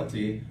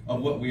totality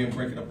of what we are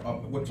breaking up,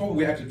 what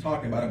we're actually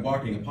talking about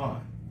embarking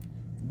upon.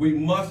 We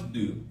must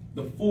do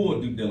the full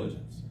due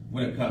diligence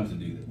when it comes to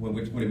do this, what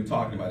we're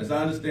talking about. As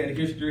I understand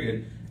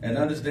history and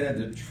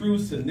understand the true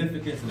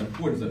significance and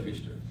importance of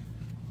history.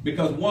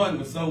 Because one,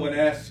 when someone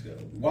asks,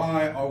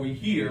 why are we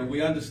here,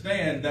 we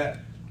understand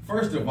that,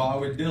 first of all,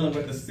 we're dealing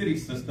with the city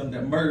system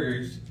that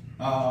merged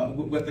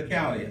with the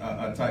county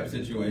type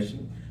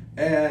situation.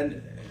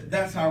 And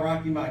that's how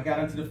Rocky Mount got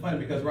into the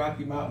funding, because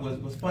Rocky Mount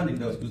was funding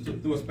those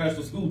through a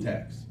special school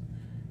tax.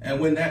 And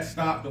when that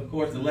stopped, of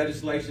course, the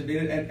legislation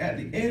did it. And at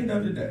the end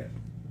of the day,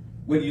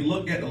 when you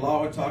look at the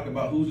law and talk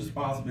about who's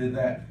responsible for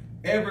that,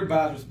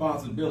 everybody's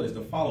responsibility is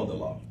to follow the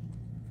law.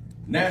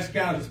 Nash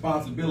County's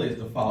responsibility is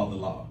to follow the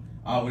law.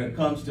 When it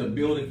comes to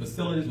building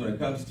facilities, when it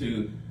comes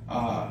to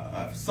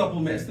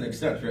supplements, and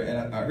etc.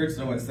 And I heard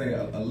someone say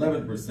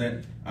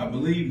 11%. I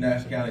believe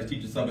Nash County's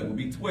teacher supplement would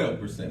be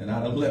 12% and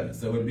not 11%.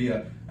 So it would be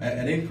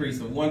an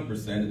increase of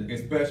 1%,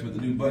 especially with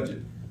the new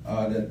budget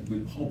that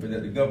we're hoping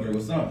that the governor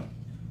will sign.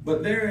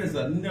 But there is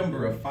a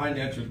number of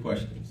financial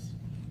questions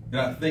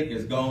that I think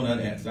is gone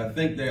unanswered. I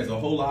think there's a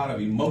whole lot of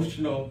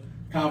emotional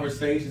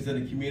conversations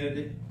in the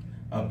community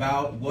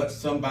about what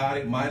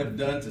somebody might have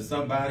done to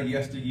somebody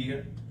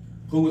yesteryear,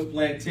 who was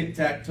playing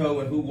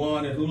tic-tac-toe and who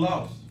won and who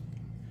lost.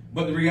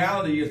 But the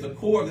reality is the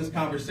core of this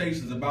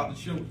conversation is about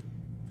the children.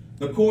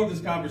 The core of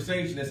this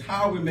conversation is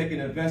how we make an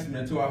investment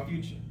into our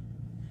future.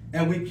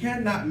 And we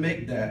cannot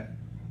make that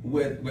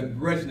with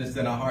grudginess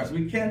in our hearts.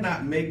 We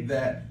cannot make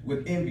that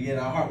with envy in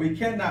our heart. We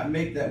cannot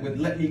make that with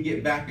let me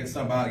get back at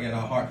somebody in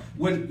our heart.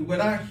 When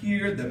I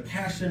hear the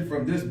passion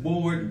from this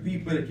board and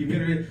people in the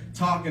community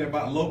talking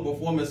about low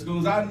performance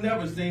schools, I've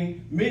never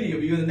seen many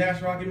of you in the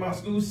Nash Rocky Mount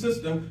school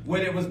system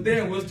when it was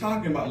there was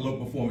talking about low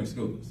performing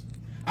schools.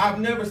 I've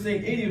never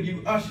seen any of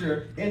you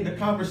usher in the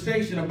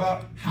conversation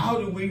about how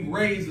do we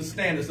raise the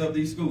standards of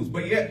these schools.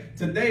 But yet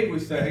today we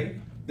say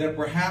that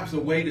perhaps a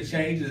way to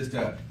change is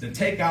to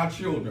take our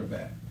children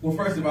back. Well,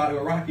 first of all, they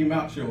were Rocky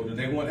Mount children.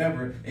 They weren't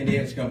ever in the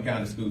Edgecombe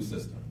County school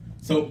system.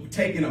 So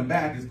taking them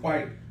back is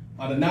quite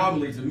an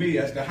anomaly to me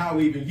as to how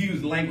we even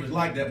use language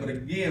like that. But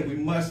again, we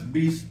must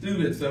be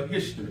students of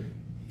history.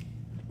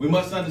 We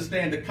must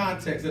understand the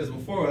context that is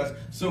before us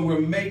so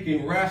we're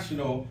making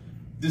rational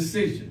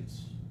decisions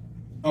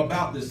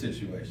about this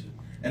situation.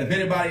 And if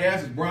anybody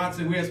asks,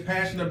 Bronson, we're as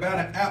passionate about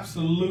it?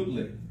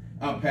 Absolutely,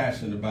 I'm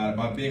passionate about it,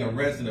 by being a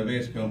resident of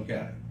Edgecombe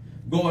County,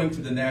 going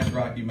to the Nash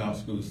Rocky Mount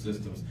school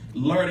systems,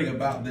 learning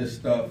about this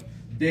stuff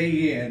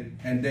day in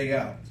and day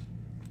out.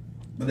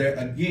 But there,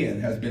 again,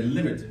 has been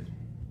limited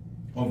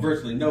or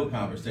virtually no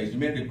conversation.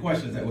 Many of the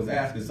questions that was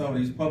asked in some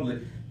of these public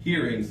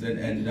hearings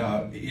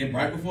and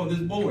right before this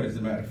board, as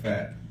a matter of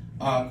fact,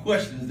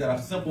 questions that a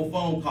simple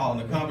phone call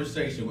and a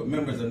conversation with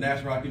members of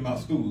Nash Rocky Mount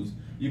schools,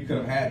 you could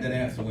have had that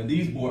answer when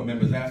these board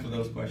members ask for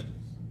those questions.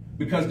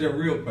 Because they're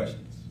real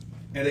questions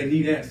and they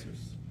need answers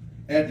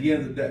at the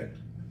end of the day.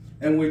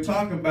 And we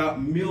talk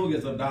about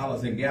millions of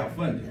dollars in gap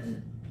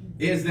funding.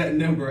 Is that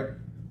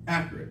number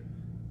accurate?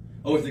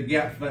 Or is the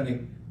gap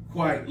funding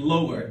quite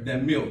lower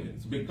than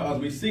millions? Because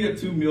we see a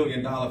 $2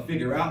 million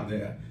figure out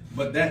there,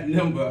 but that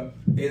number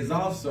is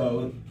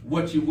also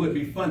what you would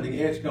be funding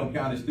Edgecombe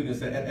County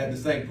students at the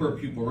same per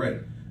pupil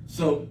rate.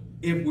 So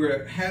if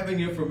we're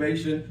having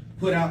information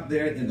put out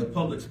there in the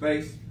public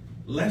space,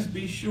 let's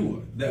be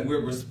sure that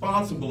we're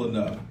responsible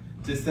enough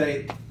to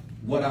say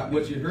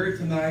what you heard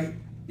tonight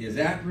is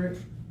accurate,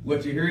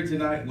 what you heard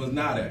tonight was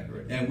not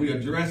accurate. And we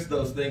address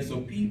those things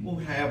so people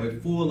have a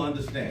full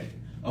understanding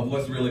of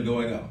what's really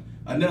going on.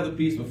 Another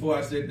piece before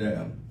I sit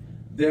down,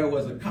 there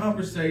was a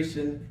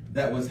conversation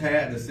that was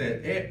had that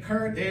said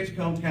current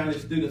Edgecombe County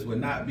students would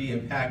not be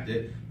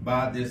impacted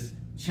by this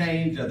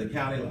change of the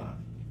county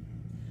line.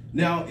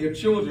 Now, if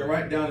children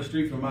right down the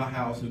street from my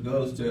house who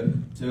goes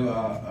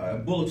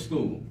to Bullock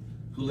School,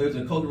 who lives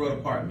in Coker Road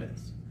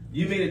Apartments,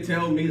 you mean to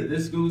tell me that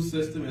this school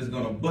system is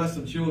going to bus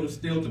some children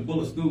still to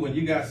Bullock School when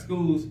you got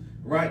schools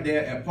right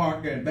there at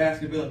Parker and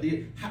Baskerville?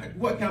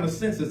 What kind of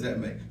sense does that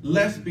make?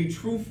 Let's be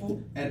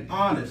truthful and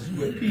honest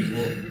with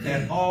people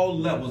at all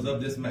levels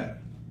of this matter.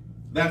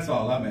 That's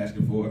all I'm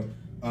asking for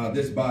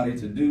this body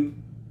to do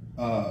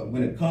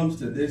when it comes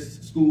to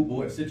this school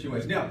board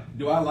situation. Now,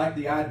 do I like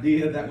the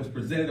idea that was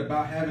presented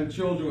about having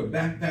children with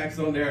backpacks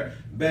on their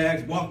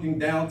bags walking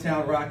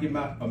downtown Rocky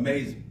Mount?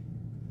 Amazing.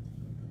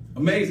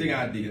 Amazing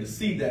idea to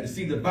see that, to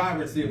see the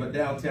vibrancy of a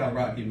downtown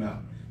Rocky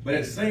Mount. But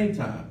at the same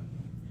time,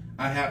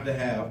 I have to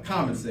have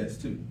common sense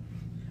too.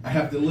 I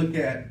have to look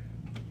at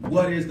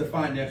what is the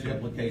financial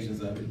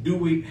implications of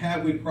it.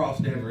 Have we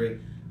crossed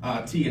every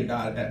T and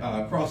dotted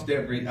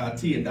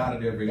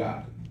every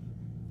I?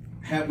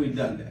 Have we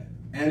done that?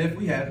 And if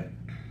we haven't,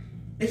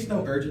 it's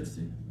no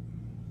urgency.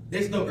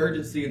 There's no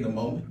urgency in the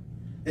moment.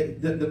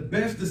 The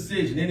best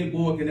decision any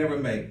board can ever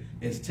make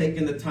is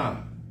taking the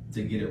time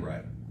to get it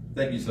right.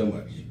 Thank you so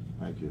much.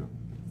 Thank you.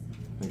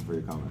 Thank you for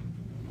your comment.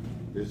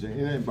 Is there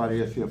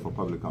anybody else here for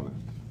public comment?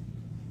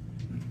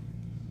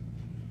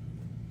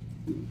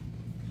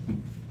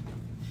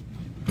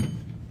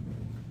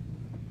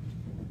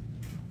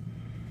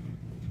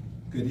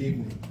 Good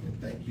evening, and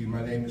thank you.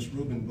 My name is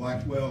Reuben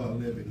Blackwell. I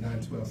live at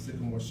 912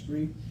 Sycamore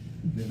Street.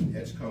 Live in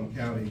Edgecombe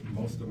County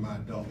most of my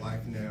adult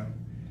life now,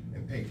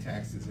 and pay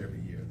taxes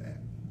every year that.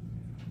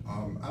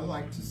 I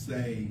like to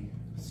say,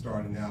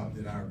 starting out,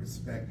 that I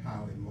respect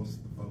highly most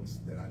of the folks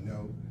that I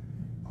know,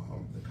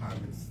 the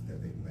comments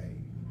that they've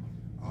made.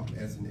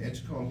 As an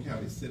Edgecombe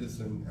County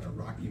citizen and a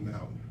Rocky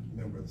Mount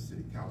member of the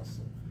City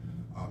Council,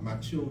 my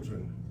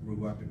children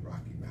grew up in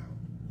Rocky Mount.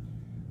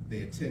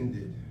 They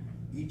attended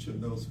each of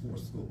those 4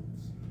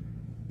 schools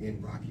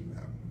in Rocky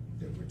Mount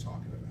that we're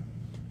talking about.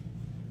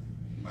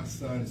 My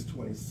son is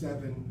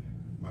 27,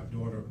 my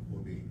daughter will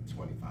be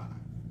 25.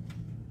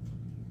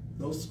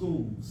 Those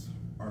schools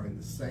are in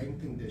the same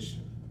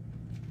condition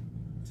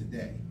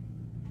today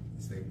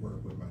as they were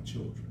when my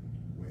children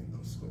were in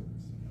those schools.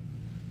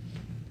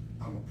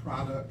 I'm a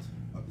product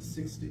of the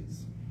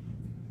 60s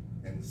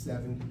and the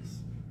 70s,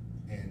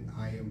 and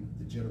I am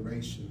the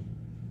generation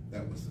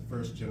that was the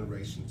first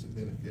generation to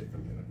benefit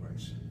from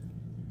immigration.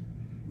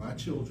 My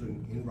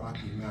children in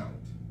Rocky Mount,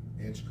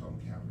 Edgecombe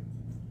County,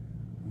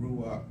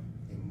 grew up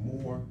in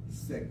more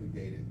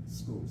segregated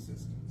school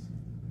systems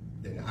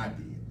than I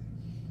did.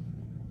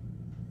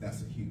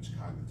 That's a huge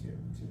commentary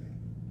to me.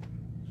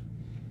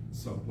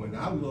 So when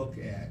I look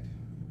at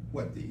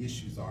what the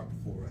issues are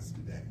before us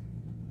today,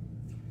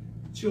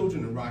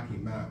 children in Rocky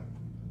Mount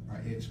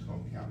are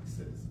Edgecombe County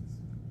citizens.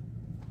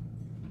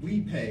 We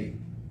pay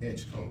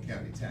Edgecombe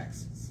County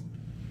taxes.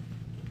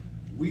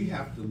 We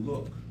have to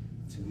look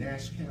to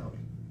Nash County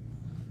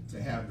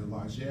to have the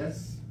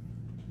largesse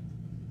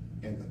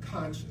and the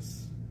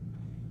conscience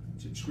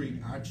to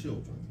treat our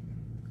children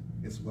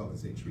as well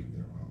as they treat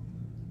their own.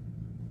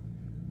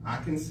 I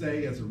can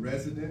say as a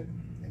resident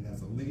and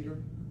as a leader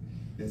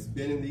that's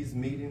been in these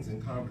meetings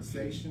and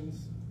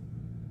conversations,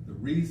 the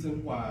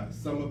reason why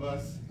some of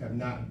us have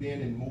not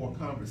been in more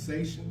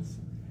conversations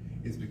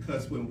is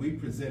because when we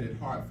presented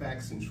hard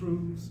facts and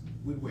truths,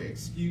 we were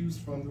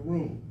excused from the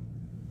room.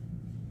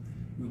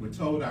 We were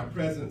told our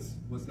presence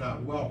was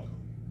not welcome.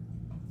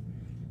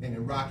 And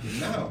in Rocky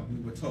Mount,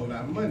 we were told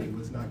our money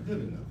was not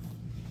good enough.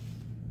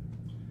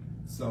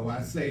 So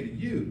I say to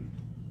you,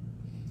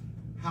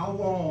 how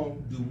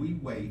long do we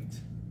wait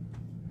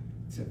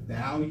to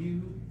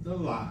value the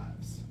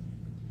lives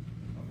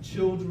of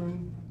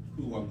children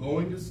who are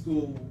going to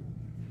school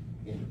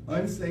in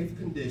unsafe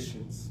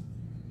conditions,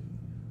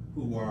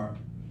 who are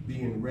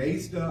being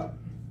raised up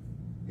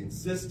in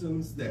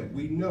systems that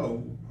we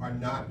know are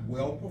not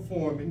well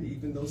performing,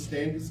 even though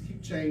standards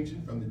keep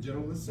changing from the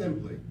General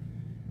Assembly?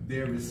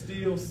 There is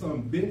still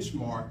some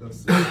benchmark of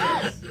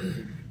success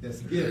that's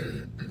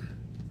given.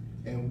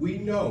 And we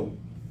know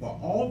for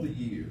all the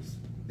years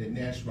that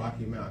Nash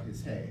Rocky Mount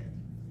has had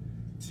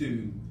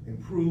to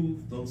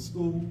improve those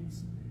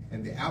schools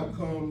and the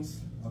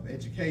outcomes of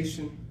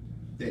education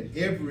that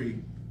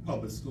every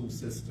public school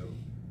system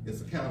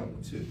is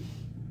accountable to,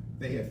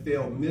 they have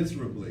failed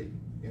miserably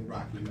in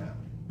Rocky Mount.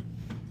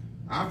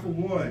 I, for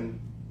one,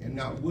 am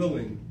not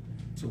willing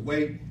to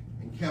wait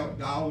and count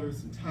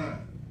dollars and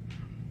time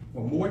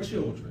for more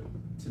children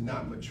to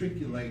not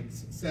matriculate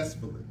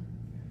successfully,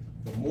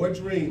 for more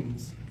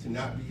dreams to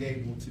not be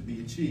able to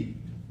be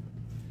achieved,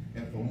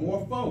 and for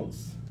more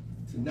folks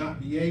to not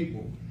be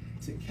able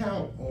to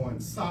count on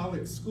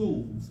solid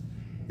schools,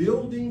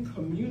 building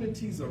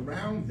communities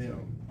around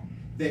them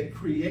that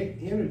create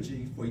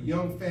energy for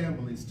young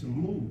families to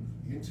move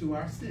into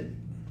our city.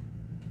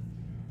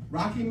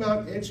 Rocky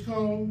Mount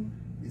Edgecombe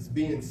is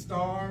being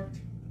starved,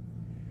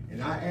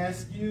 and I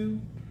ask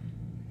you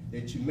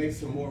that you make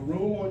some more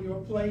room on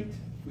your plate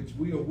which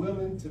we are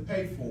willing to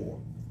pay for,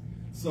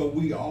 so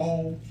we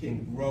all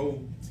can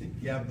grow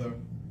together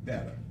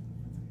better.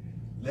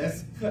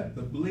 Let's cut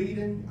the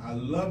bleeding. I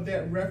love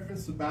that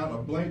reference about a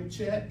blank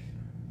check.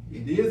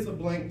 It is a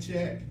blank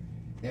check,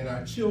 and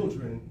our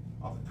children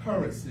are the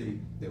currency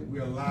that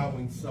we're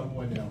allowing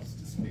someone else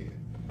to spend.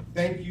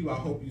 Thank you. I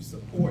hope you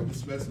support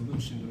this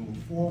resolution to move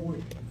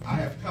forward. I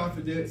have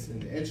confidence in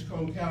the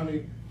Edgecombe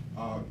County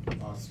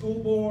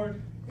School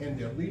Board and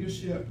their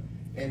leadership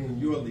and in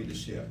your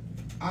leadership.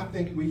 I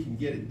think we can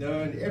get it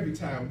done. Every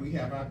time we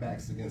have our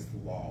backs against the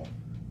wall,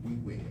 we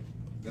win.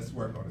 Let's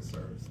work on it,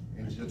 sirs.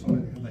 And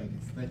gentlemen and ladies,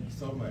 thank you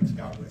so much.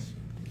 God bless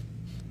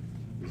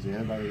you. Is there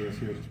anybody else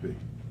here to speak?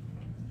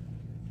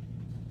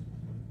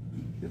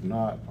 If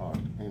not,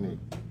 any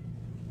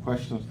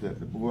questions that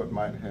the board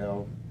might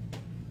have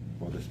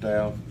for the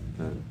staff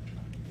that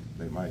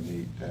they might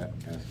need to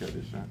ask at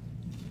this time?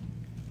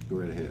 Go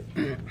right ahead.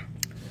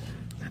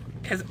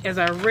 As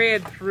I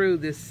read through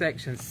this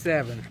section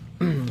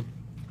 7,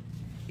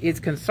 it's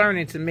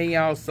concerning to me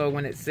also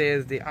when it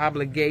says the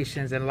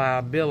obligations and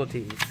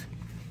liabilities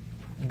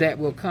that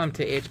will come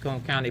to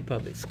Edgecombe County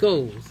Public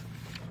Schools.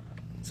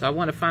 So I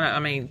want to find out, I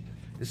mean,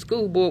 the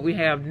school board we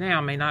have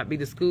now may not be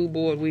the school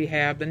board we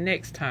have the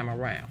next time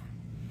around.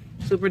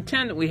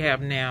 Superintendent we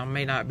have now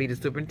may not be the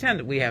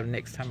superintendent we have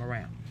next time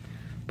around.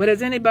 But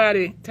has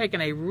anybody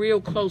taken a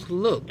real close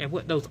look at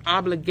what those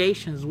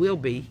obligations will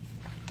be,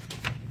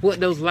 what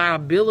those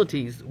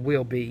liabilities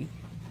will be?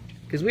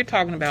 Because we're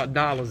talking about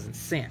dollars and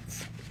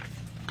cents.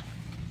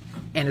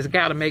 And it's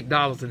got to make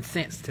dollars and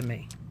cents to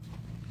me.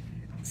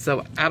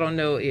 So I don't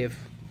know if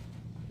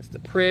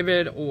Mr.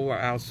 Privet or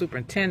our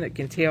superintendent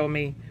can tell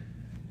me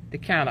the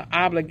kind of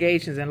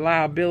obligations and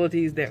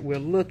liabilities that we're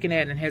looking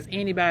at, and has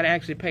anybody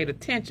actually paid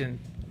attention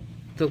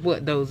to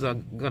what those are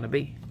going to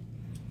be?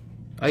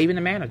 Or even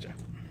the manager.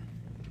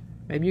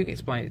 Maybe you can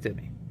explain it to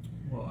me.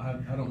 Well,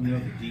 I don't know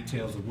the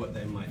details of what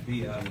they might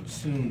be. I would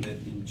assume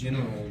that in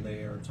general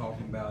they are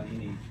talking about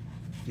any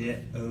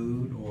debt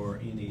owed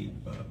or any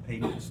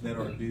payments that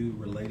are due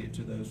related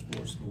to those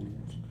 4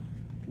 schools,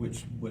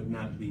 which would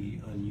not be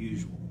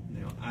unusual.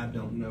 Now, I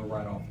don't know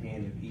right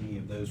offhand if any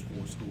of those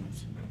 4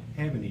 schools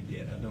have any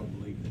debt. I don't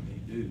believe that they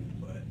do,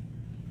 but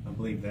I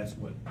believe that's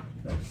what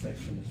that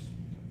section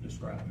is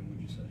describing,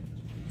 would you say?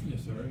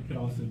 Yes, sir. It could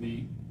also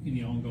be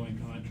any ongoing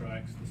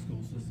contracts the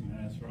school system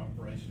has for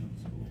operation of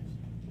the schools.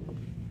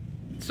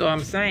 So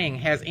I'm saying,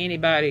 has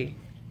anybody,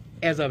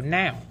 as of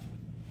now,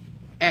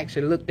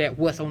 actually looked at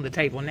what's on the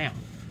table now?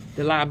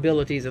 The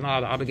liabilities and all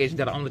the obligations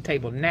that are on the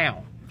table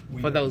now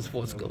for those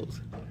 4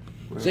 schools.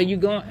 So you're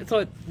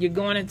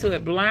going into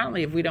it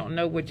blindly if we don't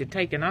know what you're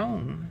taking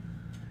on,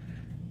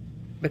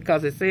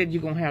 because it said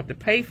you're going to have to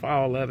pay for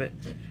all of it.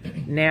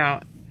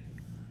 Now,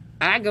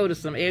 I go to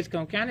some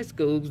Edgecombe County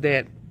schools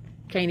that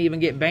can't even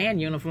get band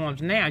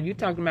uniforms now. You're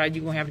talking about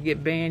you're going to have to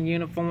get band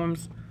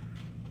uniforms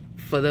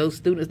for those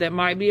students that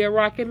might be at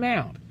Rocky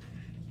Mount.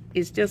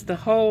 It's just a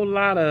whole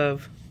lot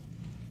of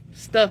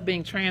stuff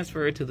being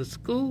transferred to the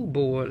school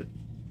board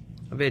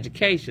of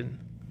education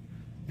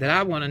that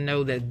I want to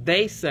know that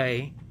they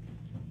say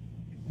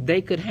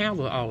they could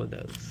handle all of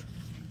those,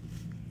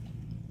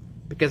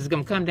 because it's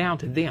going to come down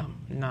to them,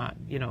 not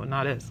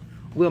us.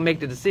 We'll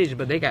make the decision,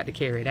 but they got to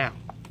carry it out.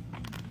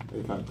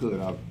 If I could,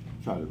 I'll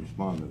try to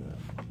respond to that.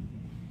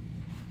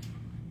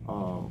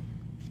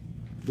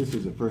 This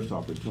is the first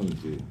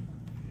opportunity.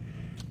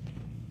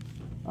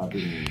 I've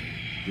been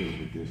dealing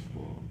with this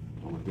for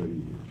over 30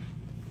 years.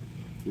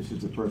 This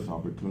is the first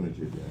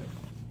opportunity that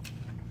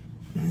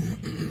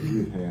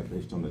we've had,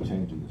 based on the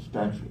change in the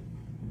statute,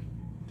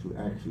 to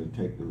actually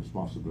take the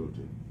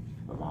responsibility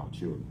of our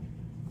children.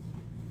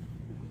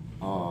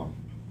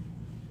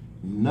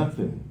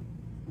 Nothing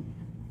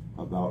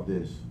about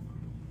this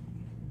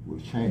will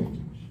change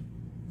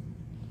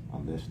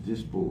unless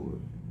this board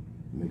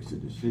makes a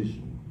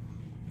decision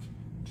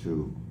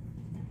to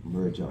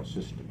merge our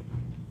system.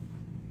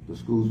 The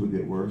schools will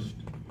get worse.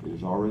 It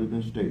has already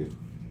been stated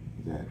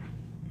that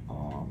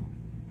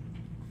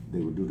they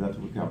will do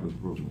nothing with capital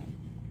improvement.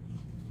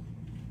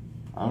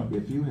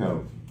 If you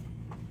have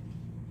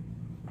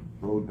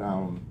rolled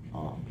down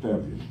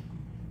Fairview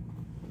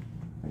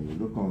and you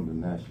look on the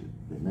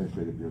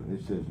administrative building,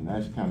 it says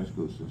Nash County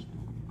School System.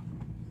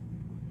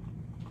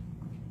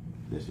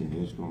 That's in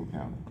Edgecombe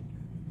County.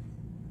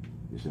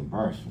 It's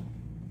embarrassing.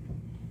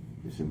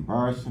 It's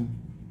embarrassing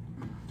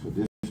to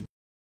this.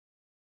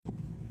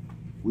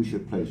 We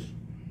should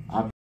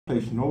I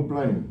place no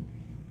blame,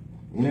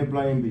 any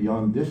blame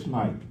beyond this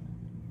night,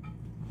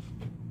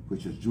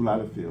 which is July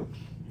the 5th,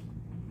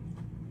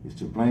 is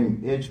to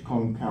blame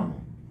Edgecombe County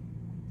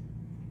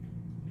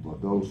for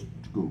those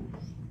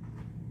schools.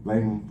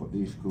 Blame them for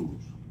these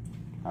schools.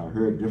 I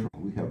heard different.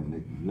 We have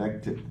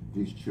neglected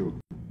these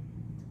children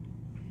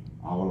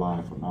our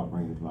life for not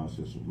bringing them to our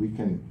system.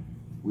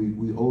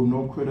 We owe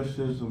no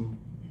criticism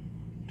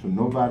to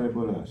nobody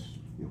but us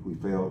if we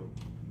fail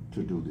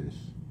to do this.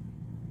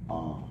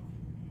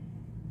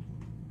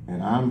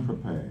 And I'm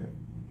prepared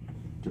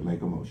to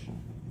make a motion.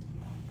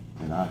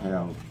 And I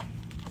have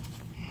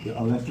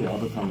Unless there are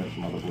other comments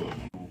from other boards.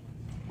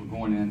 We're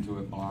going into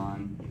it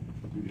blind.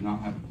 We do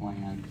not have a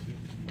plan.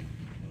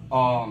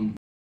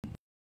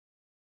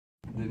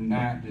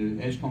 The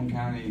Edgecombe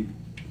County,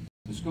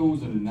 the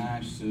schools in the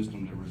Nash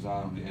system that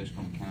reside on the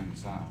Edgecombe County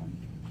side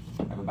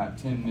have about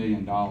 $10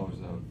 million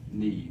of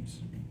needs.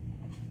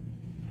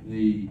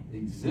 The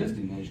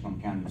existing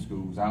Edgecombe County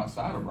schools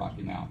outside of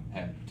Rocky Mount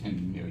have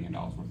 $10 million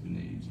worth of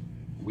needs.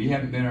 We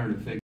haven't been able to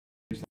fix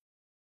that.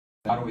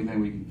 How do we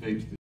think we can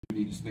fix the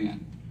need to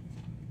spend?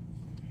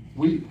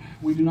 We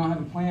do not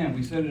have a plan.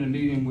 We sat in a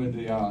meeting with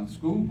the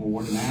school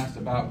board and asked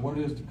about what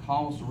is the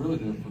cost really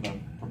for the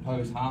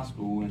proposed high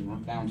school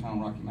in downtown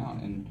Rocky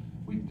Mount, and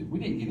we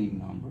didn't get any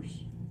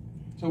numbers.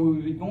 So we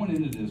would be going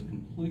into this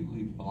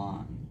completely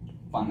blind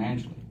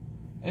financially.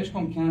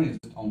 Edgecombe County is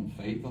on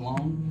faith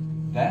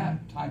alone.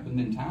 That type of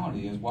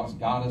mentality is what's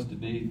got us to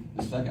be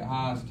the second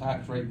highest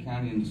tax rate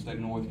county in the state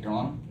of North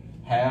Carolina,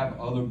 have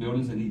other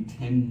buildings that need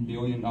 $10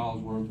 billion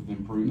worth of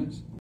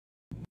improvements.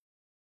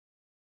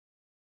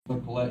 The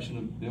collection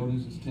of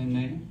buildings is $10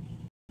 million.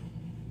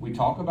 We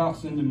talk about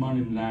sending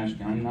money to Nash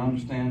County, and I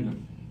understand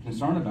the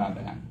concern about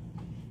that.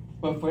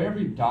 But for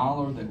every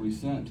dollar that we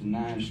sent to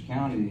Nash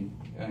County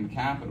in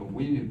capital,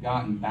 we have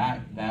gotten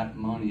back that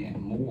money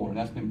and more.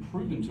 That's been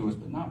proven to us,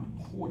 but not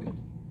reported.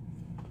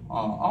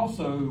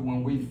 Also,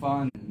 when we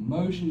fund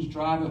emotions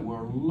drive it,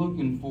 we're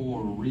looking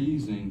for a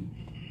reason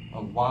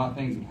of why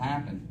things have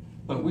happened.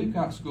 But we've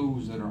got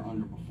schools that are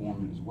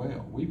underperforming as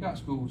well. We've got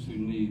schools who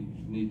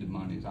need the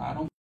monies. I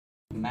don't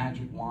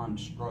magic wand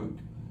stroke.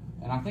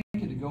 And I think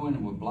to go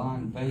in with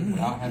blind faith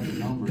without having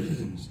numbers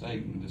is a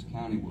mistake, and this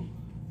county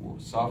will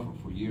suffer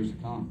for years to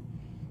come.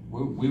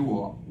 We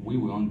will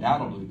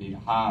undoubtedly be the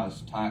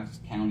highest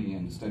taxed county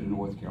in the state of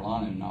North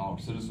Carolina, and our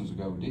citizens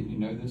will go, didn't you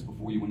know this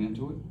before you went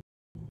into it?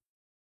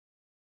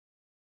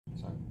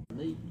 So.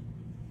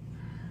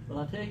 But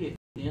I tell you, at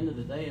the end of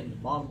the day, and the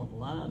bottom of the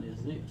line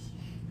is this.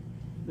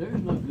 There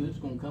is no good that's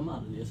going to come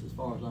out of this as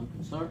far as I'm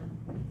concerned.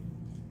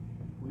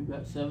 We've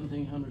got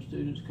 1,700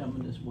 students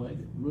coming this way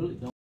that really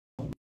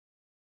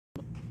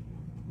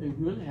they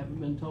really haven't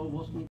been told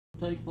what's going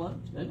to take place.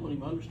 They don't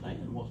even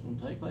understand what's going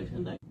to take place,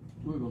 and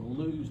we're going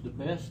to lose the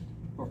best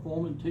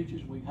performing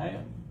teachers we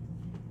have.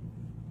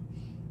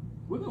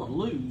 We're going to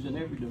lose in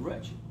every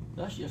direction.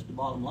 That's just the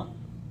bottom line.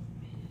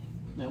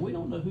 Now, we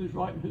don't know who's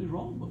right and who's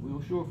wrong, but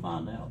we'll sure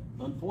find out.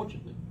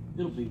 Unfortunately,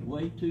 it'll be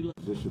way too late.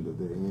 The position that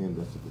they're in,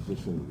 that's the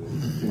position that they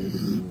continue to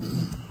be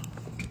in.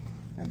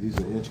 And these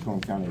are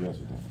Edgecombe County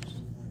residents.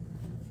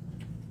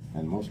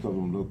 And most of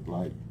them look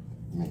like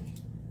me.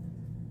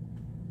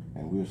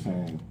 And we're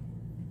saying,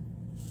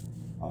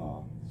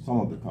 some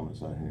of the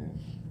comments I hear,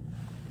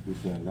 we're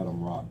saying let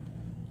them rot.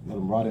 Let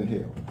them rot in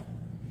hell.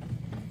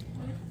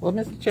 Well,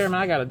 Mr. Chairman,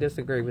 I got to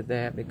disagree with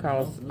that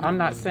because I'm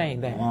not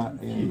saying that.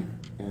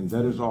 And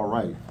that is all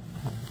right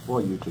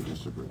for you to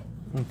disagree.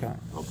 Okay.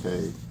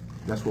 Okay,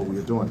 that's what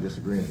we're doing,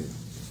 disagreeing here.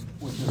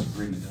 Well,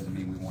 disagreement doesn't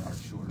mean we want our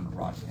children to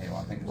rot in hell.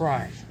 I think it's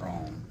right. Pretty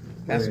strong.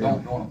 That's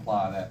don't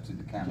apply that to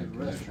the county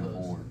commissioner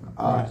board.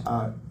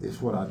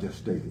 It's what I just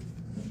stated.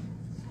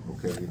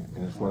 Okay,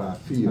 and it's what I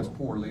feel. That's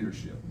poor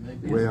leadership.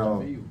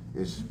 Well,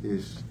 it's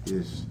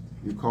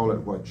you call it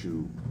what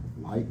you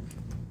like.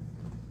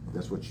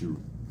 That's what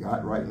you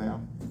got right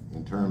now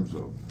in terms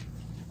of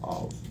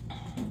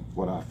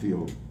what I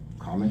feel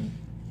coming.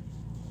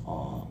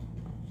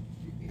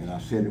 And I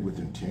said it with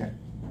intent,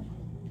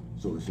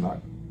 so it's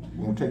not.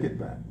 We won't take it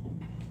back.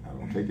 I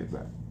don't take it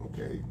back.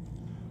 Okay.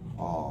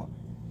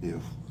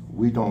 If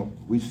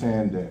we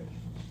stand that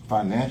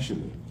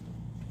financially,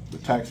 the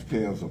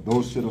taxpayers of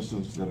those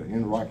citizens that are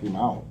in Rocky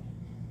Mount,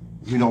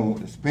 we don't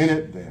want to spend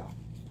it there.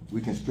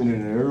 We can spend it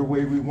in every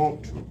way we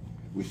want to.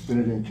 We spend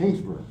it in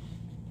Kingsburg,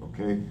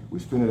 okay? We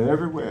spend it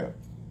everywhere.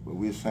 But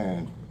we're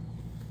saying,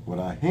 what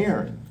I'm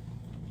hearing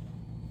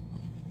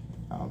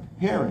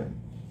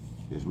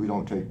is we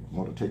don't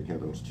want to take care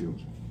of those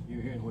children.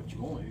 You're hearing what you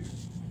want to hear.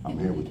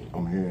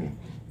 I'm hearing,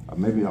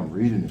 maybe I'm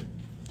reading it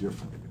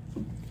differently.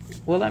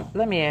 Well,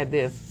 let me add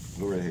this.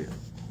 Go right ahead.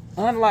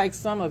 Unlike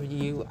some of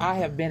you, I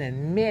have been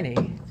in many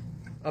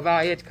of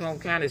our Edgecombe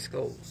County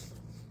schools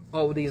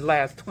over these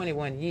last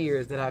 21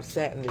 years that I've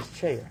sat in this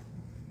chair.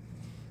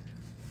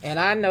 And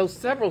I know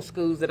several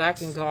schools that I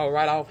can call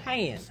right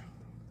offhand,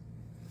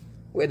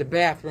 where the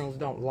bathrooms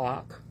don't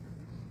lock,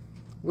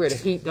 where the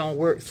heat don't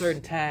work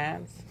certain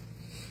times,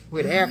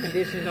 where the air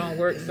conditioning don't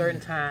work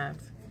certain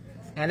times.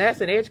 And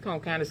that's in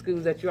Edgecombe County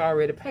schools that you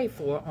already pay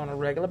for on a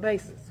regular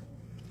basis.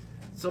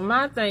 So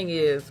my thing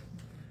is,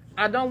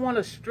 I don't want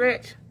to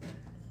stretch,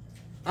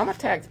 I'm a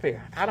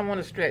taxpayer, I don't want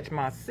to stretch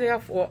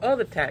myself or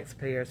other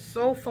taxpayers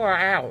so far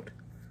out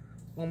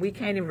when we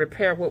can't even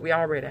repair what we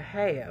already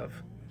have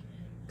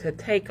to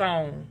take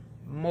on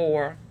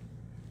more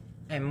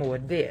and more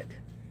debt.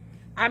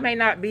 I may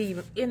not be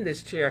even in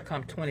this chair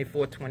come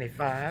 24,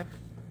 25,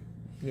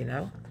 you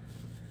know.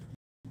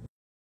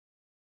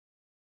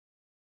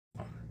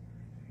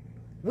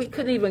 We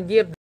couldn't even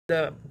give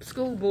the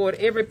school board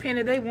every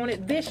penny they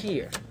wanted this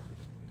year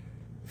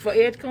for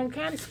Edgecombe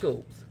County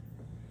schools.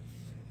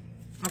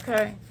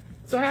 Okay?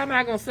 So how am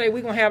I going to say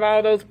we're going to have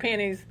all those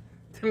pennies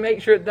to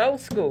make sure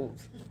those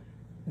schools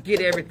get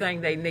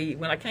everything they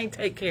need when I can't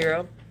take care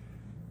of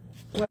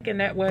working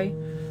that way?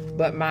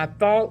 But my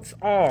thoughts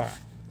are,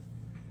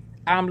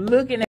 I'm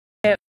looking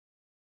at,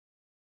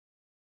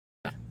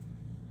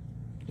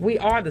 we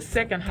are the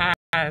second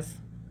highest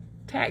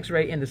tax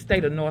rate in the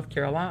state of North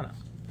Carolina.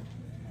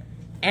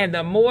 And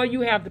the more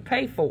you have to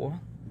pay for,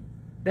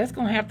 that's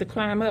going to have to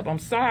climb up. I'm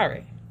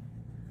sorry.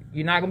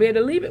 You're not going to be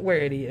able to leave it where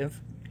it is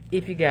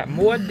if you got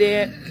more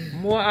debt,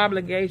 more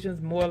obligations,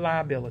 more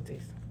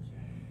liabilities.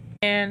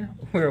 And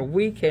where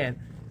we can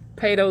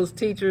pay those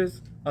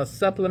teachers a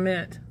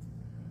supplement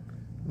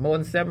more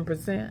than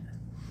 7%,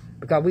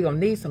 because we're going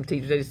to need some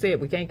teachers. They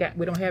said we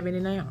don't have any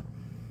now.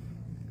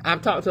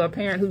 I've talked to a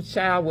parent whose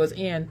child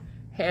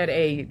had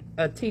a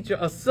teacher,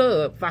 a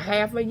sub, for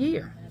half a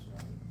year.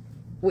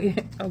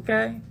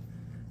 Okay?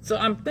 So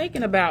I'm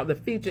thinking about the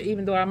future,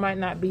 even though I might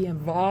not be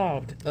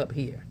involved up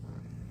here.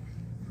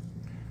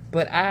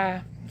 But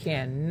I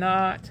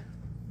cannot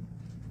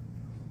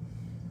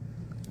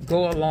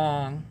go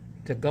along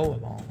to go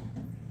along.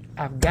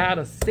 I've got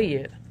to see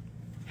it,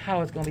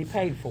 how it's going to be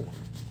paid for.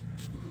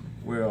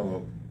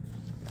 Well,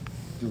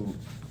 do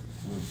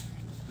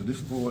this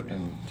board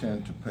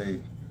intend to pay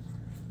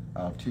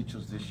our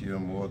teachers this year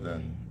more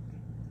than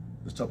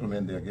the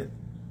supplement they'll get?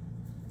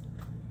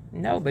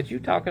 No, but you're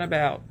talking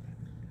about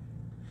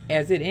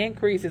as it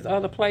increases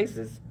other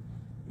places,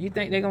 you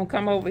think they're going to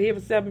come over here for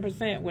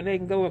 7% when they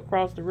can go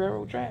across the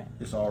railroad track?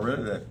 It's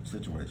already that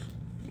situation.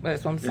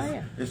 That's what I'm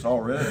saying. It's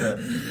already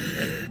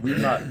that. We're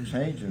not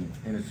changing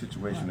any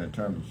situation in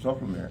terms of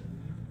supplement.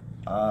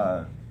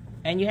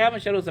 And you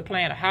haven't showed us a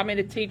plan of how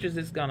many teachers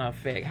it's going to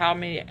affect, how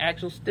many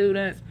actual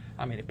students,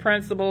 how many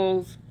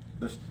principals,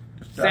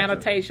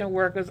 sanitation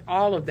workers,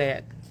 all of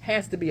that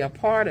has to be a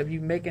part of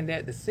you making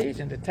that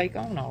decision to take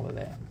on all of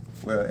that.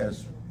 Well,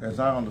 as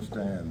I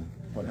understand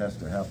what has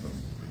to happen,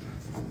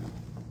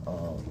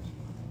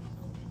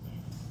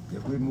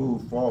 if we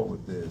move forward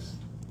with this,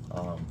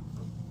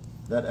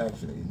 that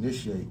actually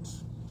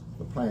initiates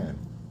the plan.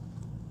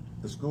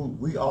 The school,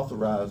 we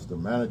authorize the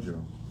manager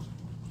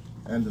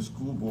and the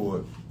school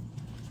board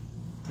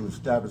to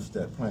establish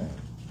that plan.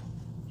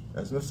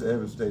 As Mr.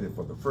 Evans stated,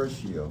 for the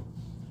first year,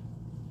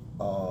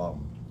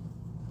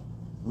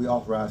 we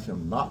authorize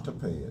him not to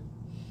pay it,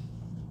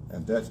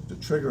 and that's the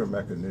trigger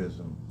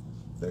mechanism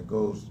that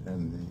goes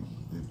in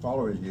the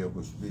following year,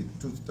 which would be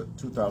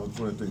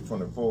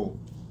 2023-24,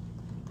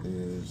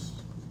 is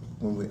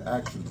when we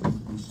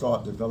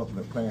start developing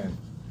a plan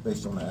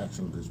based on the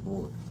action of this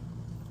board.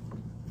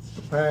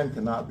 The plan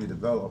cannot be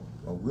developed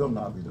or will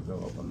not be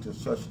developed until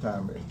such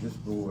time as this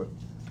board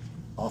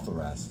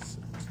authorizes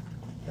it.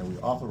 And we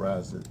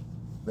authorize it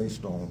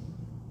based on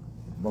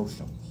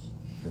motions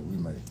that we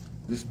make.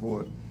 This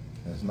board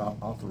has not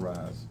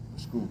authorized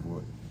the school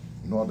board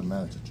nor the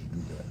manager to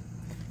do that.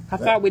 I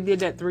thought we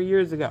did that 3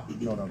 years ago.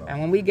 No. And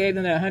when we gave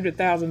them that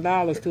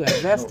 $100,000 to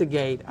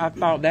investigate, I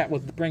thought that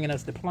was bringing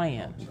us the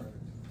plan.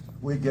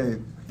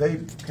 They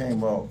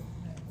came up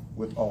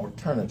with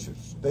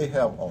alternatives. They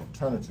have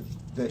alternatives.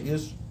 There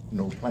is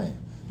no plan.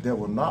 There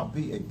will not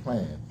be a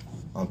plan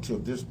until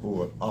this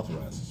board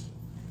authorizes.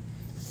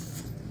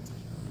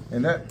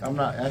 And that, I'm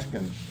not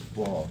asking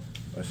for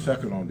a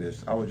second on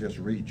this. I will just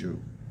read you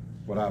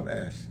what I've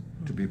asked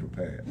to be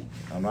prepared.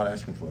 I'm not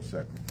asking for a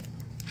second.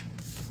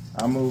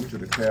 I move to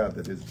declare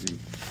that it's the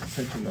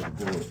intention of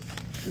the board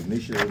to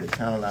initiate a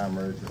county line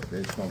merger of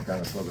Edgecombe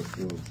County Public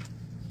Schools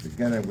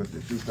beginning with the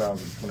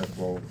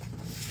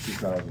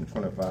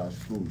 2024-2025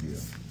 school year,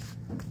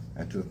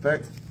 and to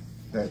effect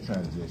that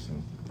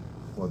transition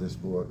for this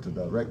board to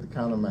direct the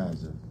county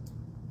manager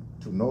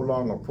to no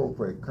longer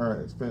appropriate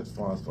current expense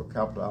funds for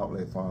capital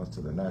outlay funds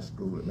to the National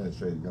School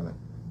Administrative Unit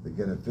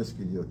beginning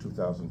fiscal year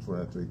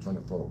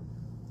 2023-24,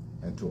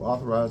 and to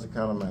authorize the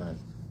county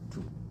manager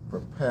to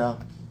prepare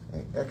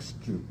and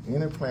execute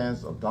any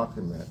plans or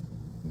document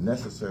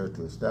necessary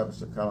to establish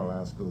the county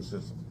line school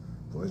system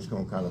for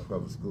Edgecombe County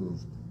Public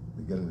Schools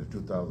beginning the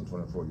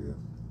 2024 year.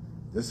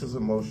 This is a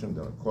motion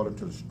that, according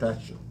to the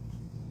statute,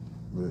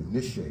 will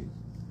initiate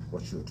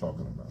what you're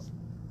talking about.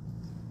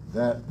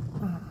 That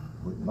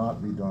would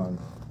not be done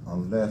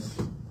unless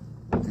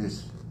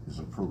this is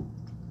approved.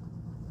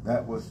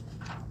 That was,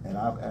 and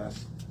I've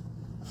asked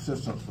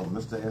assistance from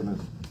Mr.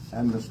 Evans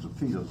and Mr.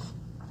 Peters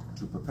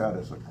to prepare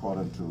this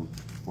according to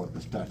what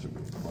the statute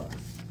would require.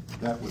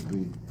 That would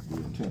be the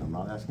intent. I'm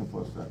not asking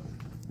for a second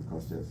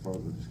because there's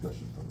further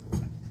discussion for the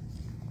board.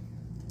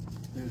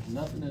 There's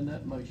nothing in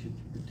that motion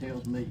that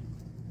tells me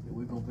that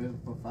we're gonna be able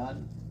to provide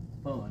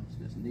funds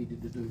that's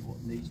needed to do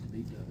what needs to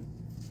be done.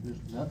 There's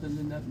nothing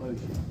in that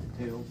motion that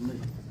tells me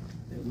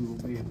that we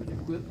will be able to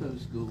equip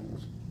those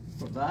schools,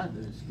 provide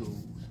those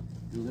schools,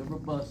 deliver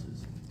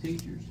buses,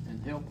 teachers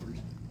and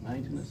helpers,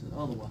 maintenance and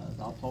otherwise.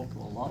 I've talked to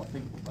a lot of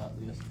people about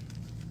this.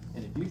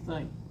 And if you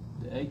think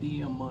the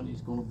ADM money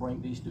is gonna bring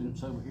these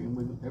students over here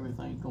and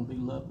everything's gonna be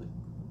lovely,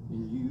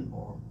 then you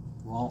are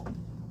wrong.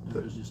 And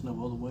there's just no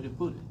other way to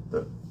put it.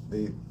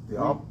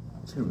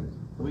 Excuse me.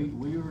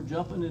 We are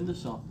jumping into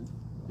something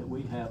that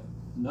we have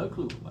No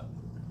clue about it.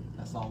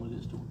 That's all it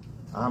is to it.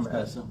 I'm It's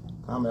that asking, simple.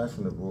 I'm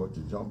asking the board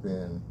to jump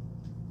in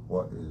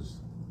what is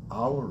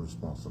our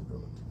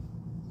responsibility.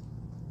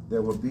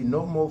 There will be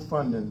no more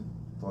funding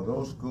for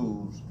those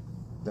schools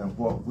than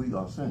what we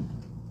are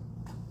sending.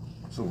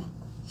 So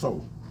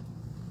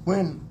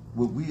when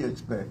will we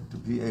expect to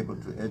be able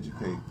to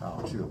educate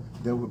our children?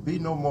 There will be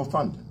no more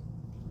funding.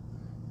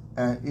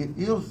 And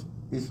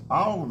it's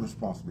our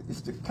responsibility.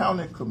 It's the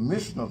county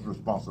commissioner's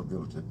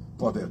responsibility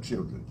for their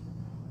children.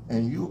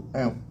 And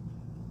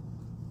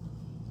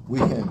we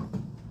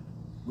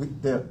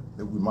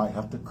might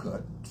have to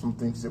cut some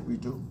things that we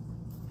do,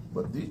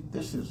 but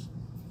this is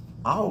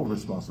our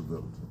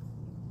responsibility.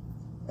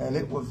 And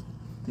it was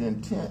the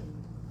intent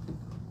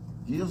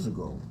years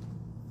ago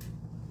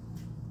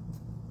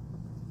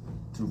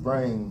to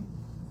bring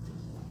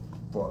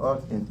for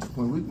us,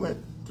 when we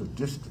went to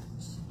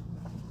districts,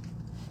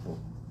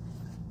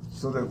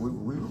 so that we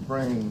would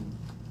bring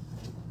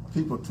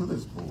people to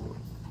this board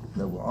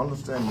that will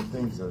understand the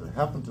things that have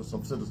happened to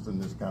some citizens in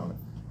this county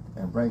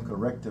and bring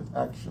corrective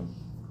action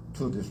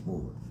to this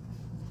board.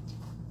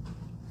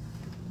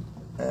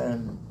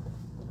 And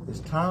it's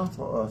time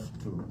for us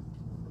to,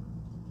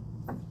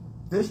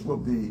 it's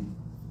going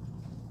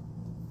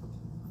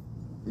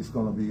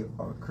to be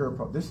a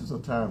curve. This is a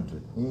time to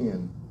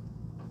end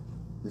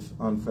this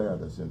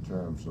unfairness in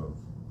terms of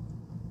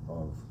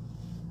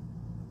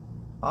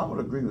I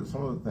would agree with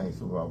some of the things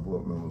some of our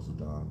board members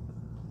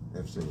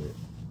have said.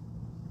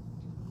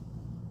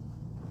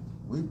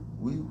 We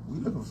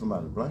looking for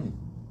somebody to blame.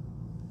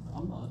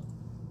 I'm not.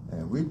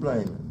 And we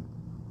blaming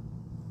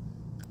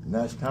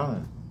Nash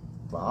County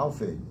for our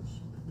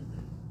failures.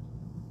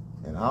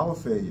 And our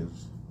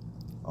failures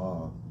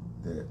are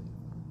that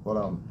what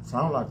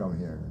sound like I'm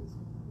hearing,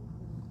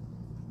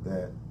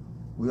 that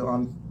we're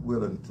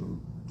unwilling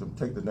to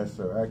take the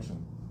necessary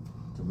action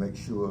to make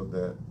sure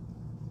that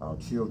our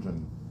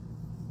children,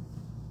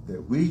 that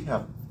we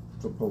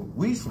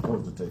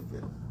supposed to take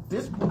care of.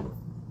 This board,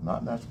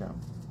 not Nash County.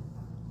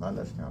 Not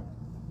Nash County.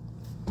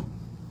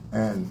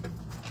 And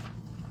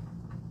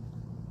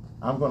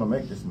I'm going to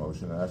make this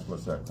motion and ask for a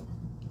second.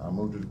 I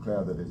move to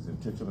declare that it's the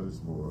intention of this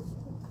board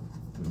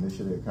to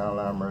initiate a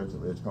county-line merger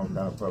of Edgecombe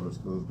County Public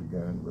Schools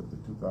beginning with the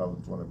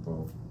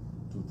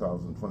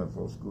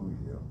 2024 school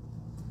year,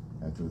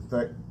 and to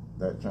effect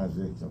that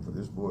transition for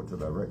this board to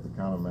direct the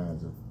county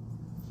manager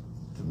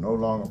to no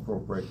longer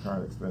appropriate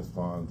current expense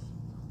funds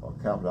or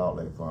capital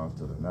outlay funds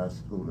to the Nash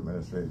School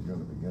Administrative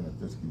Unit beginning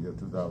fiscal year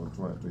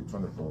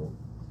 2023-24,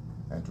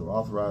 and to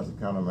authorize the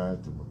county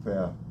manager to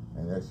prepare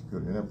and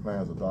execute any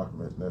plans or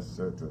documents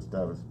necessary to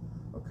establish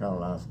a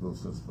county-line school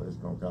system for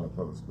Edgecombe County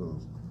Public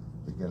Schools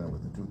beginning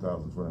with the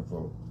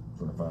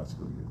 2024-25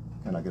 school year.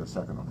 Can I get a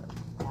second on that?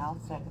 I'll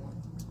second it.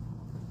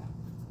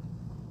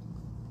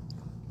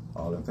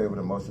 All in favor of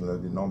the motion, let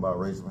it be known by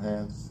raising of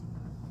hands.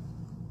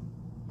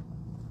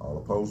 All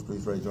opposed,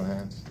 please raise your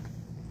hands.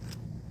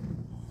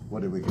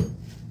 What did we get?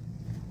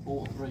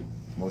 4-3.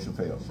 Motion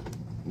fails.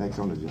 Next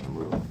on the agenda,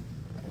 Will.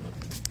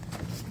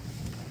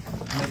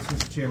 Next,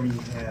 Mr. Chairman, you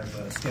have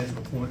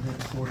scheduled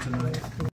appointments for tonight.